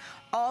sinks,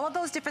 all of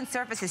those different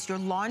surfaces, your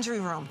laundry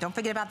room. Don't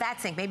forget about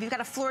that sink. Maybe you've got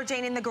a floor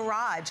drain in the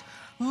garage.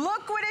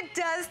 Look what it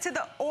does to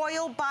the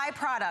oil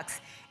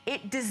byproducts.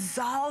 It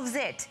dissolves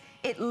it.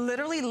 It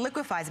literally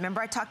liquefies.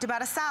 Remember, I talked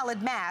about a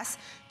solid mass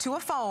to a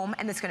foam,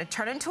 and it's going to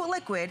turn into a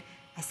liquid.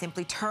 I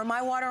simply turn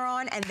my water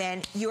on, and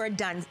then you are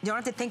done. You don't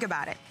have to think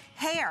about it.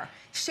 Hair,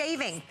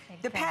 shaving,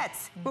 the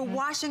pets. We're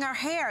washing our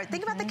hair.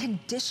 Think about the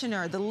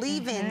conditioner, the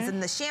leave-ins,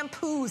 and the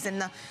shampoos,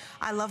 and the...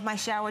 I love my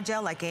shower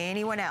gel like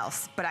anyone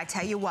else, but I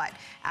tell you what,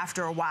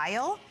 after a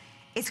while,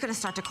 it's going to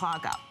start to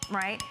clog up,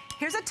 right?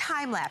 Here's a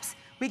time lapse.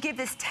 We give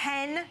this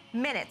 10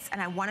 minutes,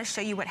 and I want to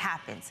show you what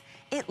happens.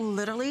 It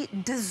literally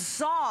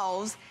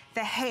dissolves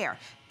the hair.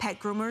 Pet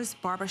groomers,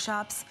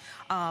 barbershops,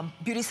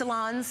 beauty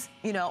salons,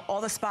 you know, all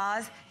the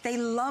spas, they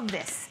love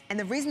this. And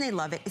the reason they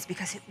love it is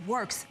because it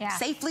works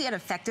safely and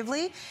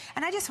effectively.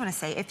 And I just want to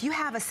say, if you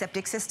have a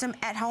septic system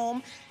at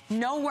home,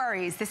 no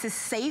worries. This is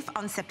safe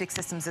on septic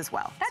systems as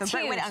well. That's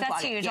huge.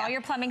 That's huge. All your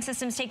plumbing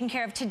systems taken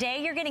care of.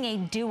 Today, you're getting a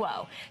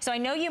duo. So I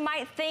know you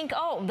might think,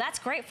 oh, that's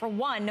great for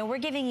one. No, we're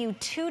giving you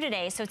 2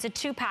 today. So it's a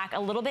 2-pack. A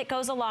little bit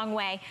goes a long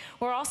way.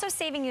 We're also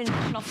saving you an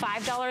additional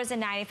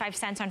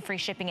 $5.95 on free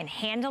shipping and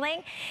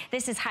handling.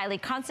 This is highly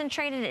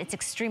concentrated. It's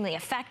extremely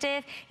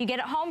effective. You get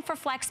it home for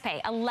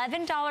FlexPay,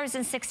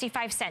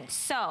 $11.65.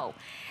 So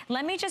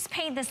let me just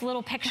paint this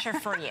little picture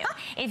for you.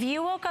 If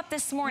you woke up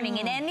this morning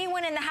and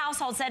anyone in the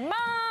household said, Mom,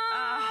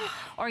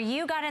 or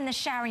you got in the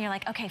shower and you're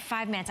like, okay,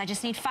 5 minutes, I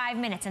just need 5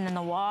 minutes, and then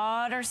the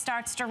water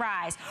starts to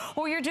rise,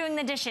 or you're doing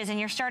the dishes and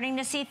you're starting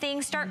to see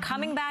things start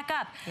coming back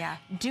up.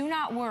 Do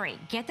not worry.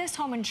 Get this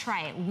home and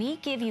try it. We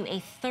give you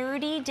a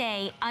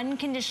 30-day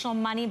unconditional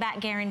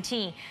money-back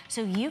guarantee,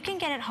 so you can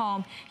get it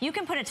home. You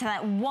can put it to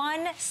that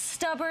one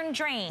stubborn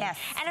drain.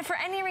 And if for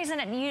any reason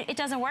it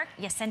doesn't work,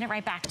 you send it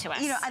right back to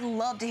us. You know, I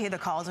love to hear the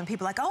calls when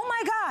people are like, oh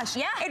my gosh,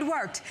 it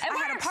worked. I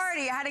had a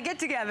party, I had a get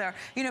together.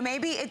 You know,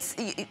 maybe it's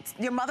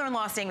your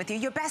mother-in-law staying with you,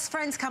 your best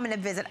friend's coming to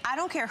visit. I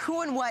don't care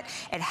who and what.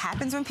 It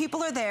happens when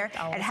people are there.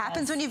 It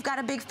happens when you've got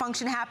a big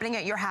function happening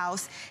at your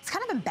house. It's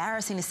kind of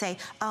embarrassing to say,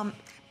 can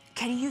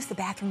you use the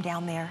bathroom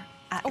down there?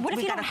 What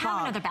if you don't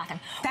have another bathroom?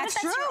 That's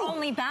true. Your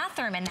only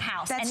bathroom in the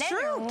house? That's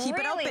true. You're Keep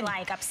it open.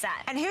 Like upset.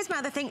 And here's my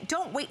other thing.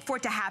 Don't wait for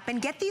it to happen.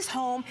 Get these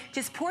home.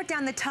 Just pour it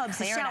down the tubs,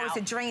 the showers,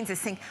 the drains, the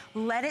sink.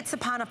 Let it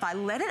saponify.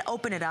 Let it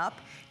open it up.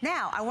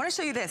 Now, I want to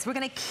show you this. We're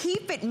going to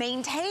keep it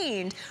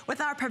maintained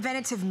with our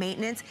preventative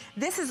maintenance.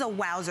 This is a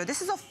wowzer.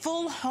 This is a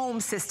full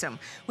home system.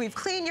 We've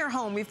cleaned your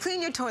home. We've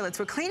cleaned your toilets.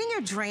 We're cleaning your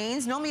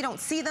drains. Normally, you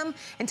don't see them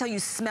until you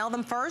smell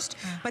them first.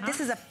 But this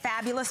is a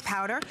fabulous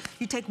powder.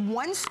 You take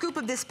 1 scoop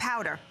of this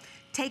powder.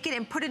 Take it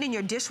and put it in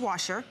your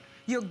dishwasher,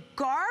 your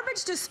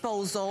garbage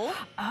disposal.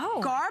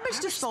 Garbage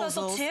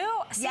disposal too?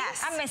 See,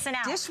 I'm missing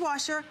out.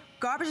 Dishwasher,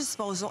 garbage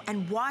disposal,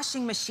 and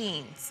washing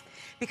machines.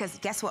 Because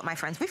guess what, my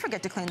friends? We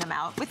forget to clean them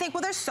out. We think,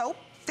 well, there's soap,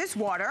 there's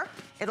water,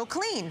 it'll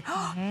clean.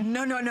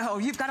 No, no, no.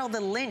 You've got all the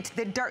lint,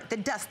 the dirt, the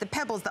dust, the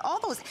pebbles, all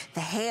those, the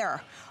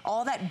hair,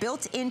 all that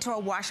built into a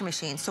washing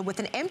machine. So with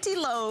an empty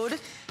load,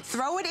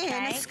 throw it in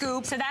a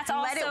scoop, so that's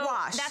also, let it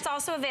wash. That's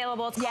also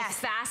available. It's called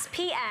Fast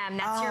PM.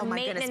 That's your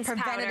maintenance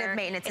powder. Preventative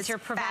maintenance. It's your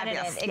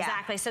preventative,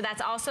 exactly. So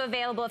that's also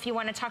available if you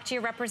want to talk to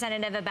your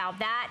representative about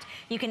that.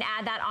 You can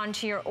add that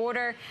onto your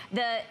order.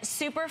 The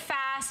Super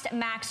Fast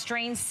Max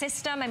Drain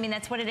System, I mean,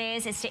 that's what it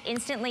is to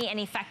instantly and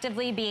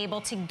effectively be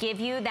able to give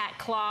you that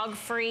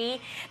clog-free,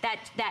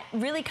 that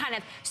really kind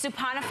of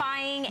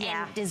saponifying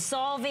and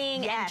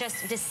dissolving and just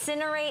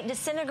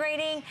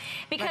disintegrating,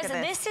 because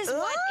this is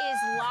what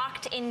is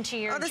locked into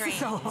your drains. This is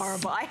so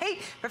horrible. I hate,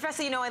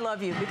 Professor, you know I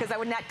love you because I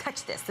would not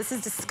touch this. This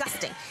is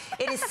disgusting.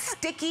 It is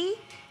sticky,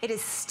 it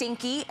is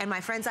stinky, and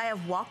my friends, I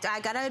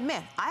gotta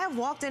admit, I have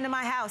walked into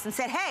my house and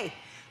said, hey,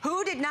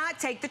 who did not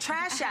take the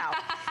trash out?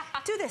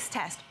 Do this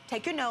test.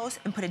 Take your nose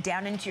and put it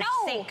down into your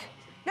sink.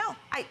 No,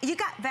 you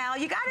got Val.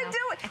 You got to do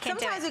it.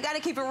 Sometimes we got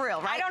to keep it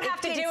real, right? I don't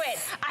have to do it.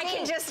 I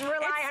can just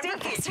rely on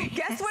Professor.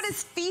 Guess what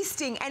is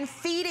feasting and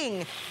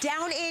feeding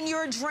down in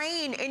your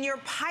drain, in your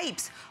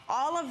pipes,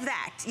 all of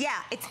that.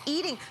 Yeah, it's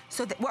eating.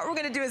 So what we're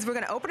going to do is we're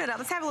going to open it up.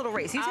 Let's have a little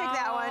race. You take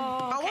that one.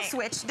 Oh, we'll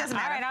switch. Doesn't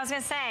matter. All right, I was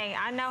going to say,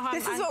 I know how.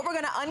 This is what we're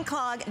going to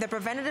unclog. The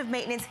preventative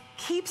maintenance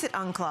keeps it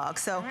unclogged.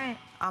 So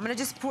I'm going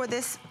to just pour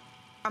this.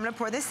 I'm going to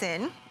pour this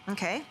in.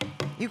 Okay.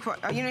 You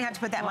don't have to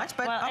put that much,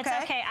 but well, okay.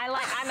 It's okay.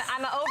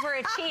 I'm an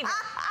overachiever.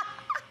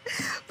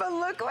 But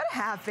look what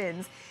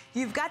happens.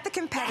 You've got the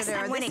competitor.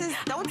 Yes, I'm winning.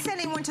 Don't send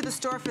anyone to the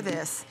store for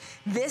this.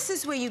 This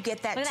is where you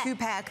get that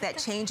 2-pack that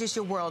changes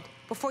your world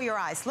before your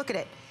eyes. Look at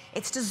it.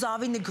 It's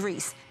dissolving the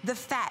grease, the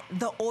fat,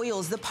 the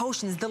oils, the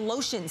potions, the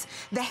lotions,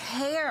 the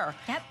hair.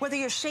 Yep. Whether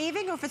you're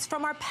shaving or if it's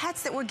from our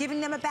pets that we're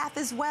giving them a bath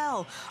as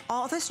well.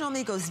 All this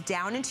normally goes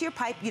down into your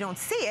pipe. You don't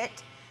see it,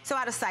 so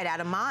out of sight, out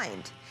of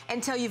mind,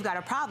 until you've got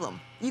a problem.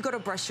 You go to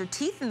brush your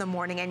teeth in the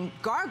morning and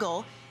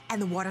gargle,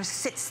 and the water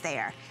sits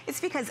there.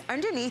 It's because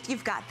underneath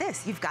you've got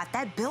this. You've got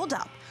that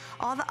buildup.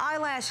 All the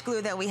eyelash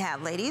glue that we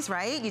have, ladies,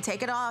 right? You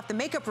take it off, the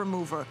makeup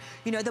remover,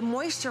 you know, the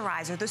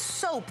moisturizer, the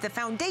soap, the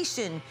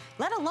foundation,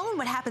 let alone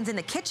what happens in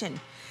the kitchen.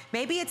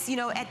 Maybe it's, you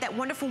know, at that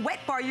wonderful wet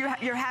bar, you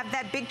have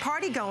that big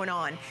party going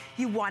on.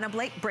 You want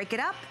to break it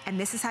up, and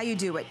this is how you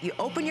do it. You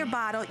open your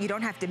bottle. You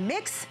don't have to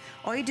mix.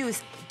 All you do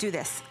is do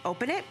this.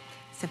 Open it,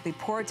 simply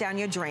pour it down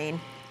your drain,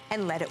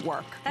 and let it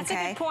work. That's a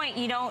good point.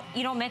 You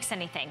don't mix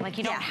anything. Like,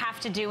 you don't have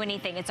to do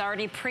anything. It's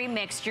already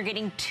pre-mixed. You're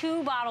getting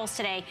 2 bottles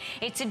today.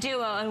 It's a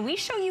duo, and we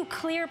show you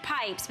clear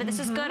pipes, but this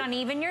is good on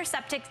even your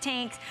septic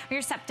tanks, or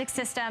your septic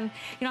system.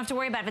 You don't have to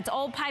worry about it. If it's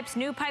old pipes,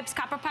 new pipes,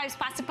 copper pipes,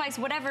 plastic pipes,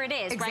 whatever it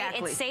is, right?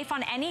 It's safe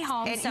on any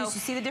home. And you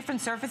see the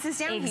different surfaces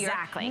down here.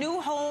 Exactly. New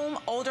home,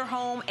 older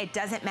home, it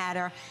doesn't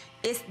matter.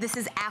 This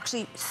is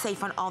actually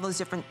safe on all those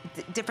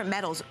different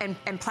metals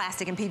and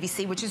plastic and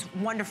PVC, which is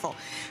wonderful.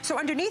 So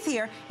underneath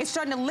here, it's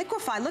starting to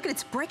liquefy. Look at it,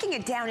 it's breaking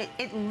it down.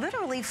 It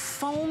literally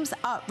foams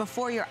up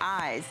before your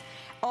eyes.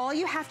 All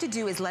you have to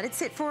do is let it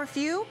sit for a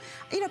few.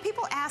 You know,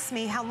 people ask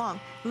me how long.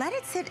 Let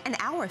it sit an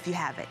hour if you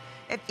have it.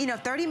 If, you know,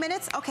 30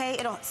 minutes, okay,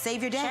 it'll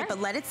save your day, but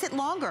let it sit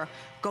longer.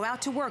 Go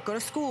out to work, go to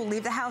school,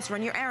 leave the house,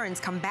 run your errands,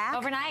 come back.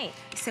 Overnight.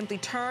 Simply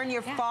turn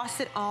your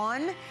faucet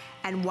on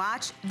and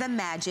watch the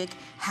magic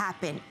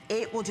happen.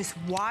 It will just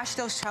wash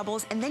those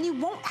troubles, and then you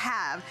won't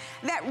have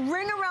that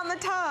ring around the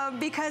tub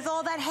because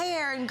all that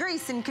hair and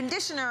grease and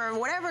conditioner or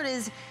whatever it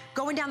is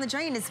going down the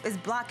drain is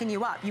blocking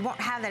you up. You won't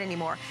have that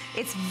anymore.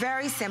 It's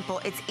very simple.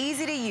 It's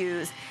easy to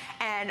use.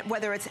 And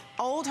whether it's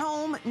old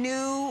home,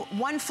 new,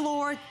 one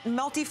floor,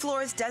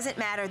 multi-floors, doesn't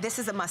matter. This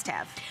is a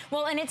must-have.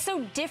 Well, and it's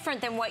so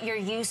different than what you're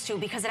used to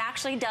because it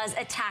actually does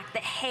attack the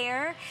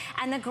hair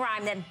and the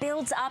grime that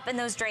builds up in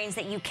those drains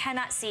that you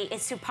cannot see.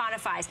 It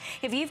saponifies.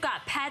 If you've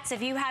got pets,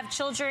 if you have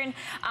children,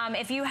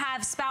 if you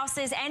have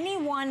spouses,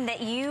 anyone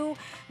that you're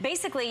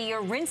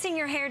rinsing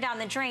your hair down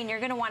the drain, you're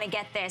gonna wanna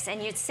get this.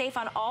 And it's safe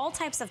on all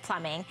types of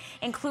plumbing,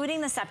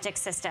 including the septic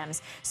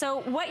systems.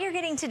 So what you're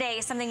getting today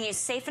is something that's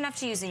safe enough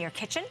to use in your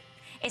kitchen.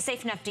 It's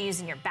safe enough to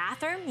use in your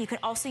bathroom. You can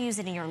also use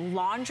it in your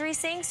laundry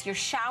sinks, your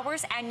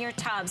showers, and your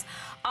tubs.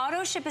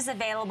 Auto ship is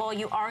available.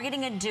 You are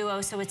getting a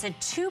duo, so it's a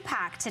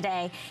 2-pack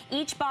today.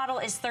 Each bottle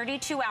is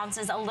 32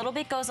 ounces. A little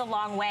bit goes a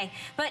long way.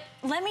 But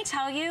let me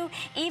tell you,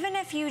 even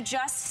if you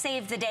just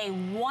save the day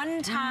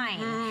one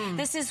time,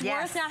 this is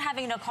worth not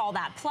having to call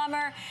that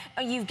plumber.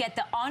 You get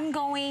the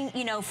ongoing,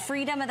 you know,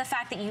 freedom of the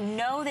fact that you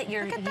know that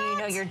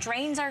your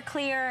drains are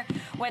clear,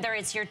 whether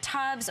it's your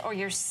tubs or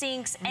your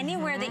sinks,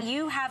 anywhere that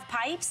you have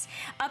pipes.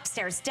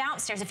 Upstairs,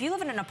 downstairs. If you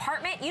live in an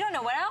apartment, you don't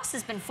know what else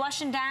has been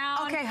flushing down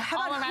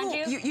all around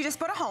you. You just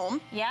bought a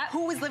home. Yeah.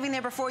 Who was living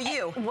there before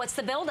you? What's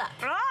the buildup?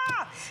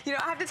 You know,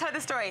 I have to tell you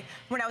the story.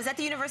 When I was at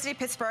the University of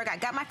Pittsburgh, I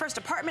got my first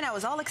apartment. I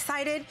was all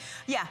excited.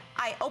 Yeah,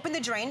 I opened the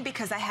drain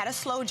because I had a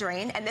slow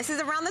drain, and this is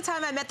around the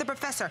time I met the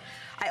professor.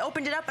 I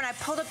opened it up, and I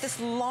pulled up this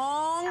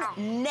long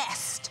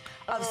nest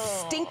of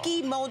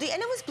stinky, moldy, and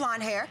it was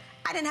blonde hair.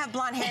 I didn't have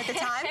blonde hair at the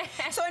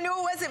time, so I knew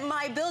it wasn't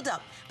my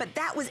buildup. But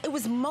it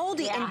was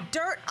moldy and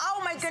dirt.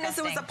 Oh my goodness,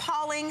 it was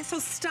appalling. So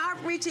stop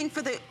reaching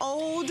for the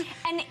old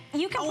And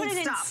you can put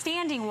it in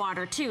standing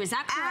water too, is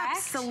that correct?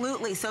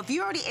 Absolutely. So if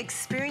you already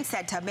experienced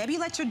that tub, maybe you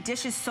let your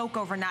dishes soak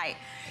overnight.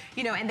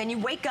 You know, and then you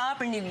wake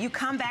up and you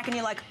come back and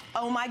you're like,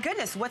 oh my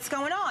goodness, what's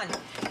going on?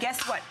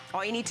 Guess what?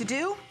 All you need to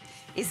do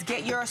is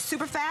get your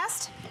super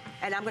fast.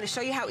 And I'm going to show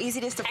you how easy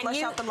it is to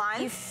flush out the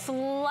lines. You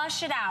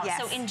flush it out.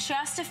 Yes. So in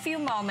just a few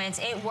moments,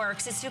 it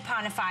works. It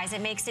saponifies. It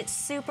makes it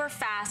super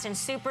fast and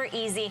super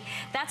easy.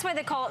 That's why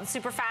they call it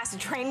super fast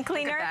drain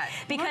cleaner.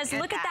 Because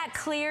look at that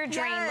clear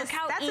drain. Yes, look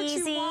how that's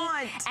easy what you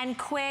want. and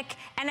quick.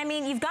 And I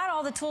mean, you've got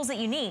all the tools that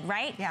you need,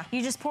 right? Yeah.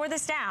 You just pour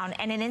this down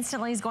and it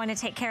instantly is going to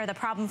take care of the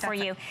problem for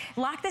you.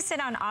 Lock this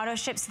in on auto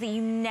ship so that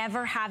you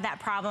never have that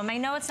problem. I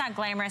know it's not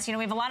glamorous. You know,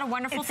 we have a lot of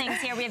wonderful things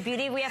here. We have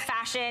beauty, we have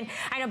fashion.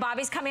 I know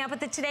Bobby's coming up with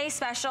the Today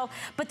Special.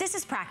 but this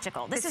is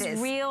practical. This is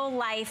real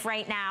life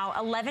right now.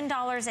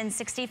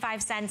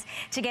 $11.65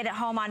 to get it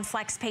home on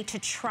FlexPay to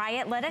try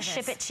it. Let us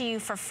ship it to you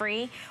for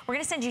free. We're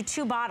gonna send you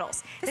 2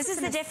 bottles. This is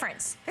the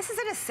difference. This is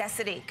a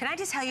necessity. Can I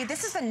just tell you,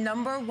 this is the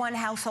 #1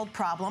 household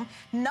problem.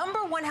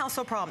 #1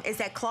 household problem is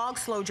that clogged,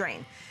 slow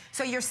drain.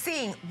 So you're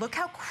seeing, look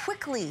how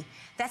quickly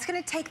that's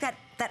gonna take that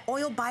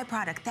oil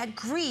byproduct, that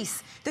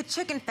grease, the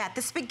chicken fat,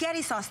 the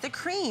spaghetti sauce, the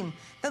cream,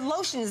 the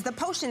lotions, the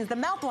potions, the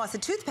mouthwash, the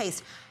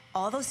toothpaste,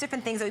 all those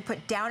different things that we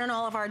put down in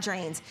all of our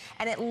drains,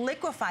 and it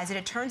liquefies it,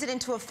 it turns it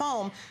into a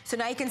foam, so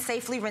now you can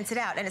safely rinse it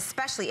out. And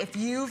especially if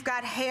you've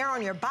got hair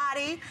on your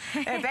body,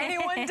 if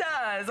anyone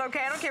does,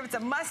 okay, I don't care if it's a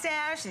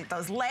mustache,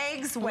 those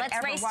legs,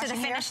 whatever. Let's race to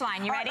the finish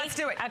line. You ready? Let's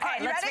do it.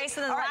 Okay, let's race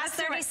to the last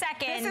 30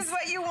 seconds. This is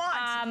what you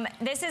want.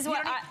 This is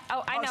what,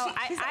 I know.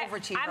 She's an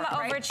overachiever, I'm an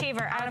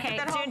overachiever. Okay,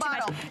 doing too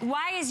much.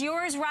 Why is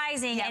yours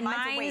rising and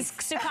mine's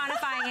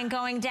saponifying and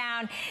going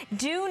down?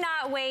 Do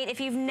not wait. If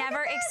you've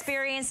never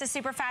experienced a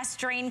super fast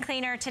drain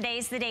cleaner,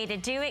 today's the day to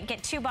do it.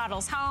 Get 2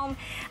 bottles home,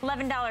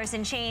 $11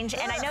 and change.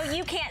 And I know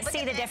you can't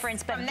see the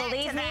difference, but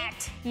believe me,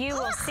 you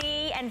will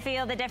see and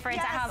feel the difference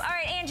at home. All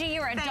right, Angie,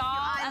 you're a doll.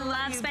 I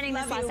love spending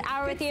this last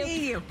hour with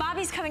you.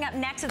 Bobby's coming up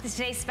next with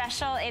today's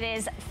special. It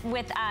is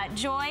with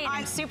Joy, and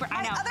I'm super.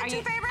 I know. My other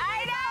 2 favorites.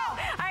 I know.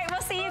 All right,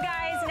 we'll see you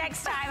guys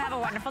next time. Have a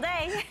wonderful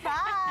day.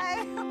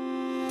 Bye.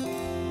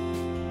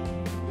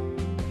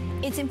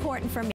 It's important for me.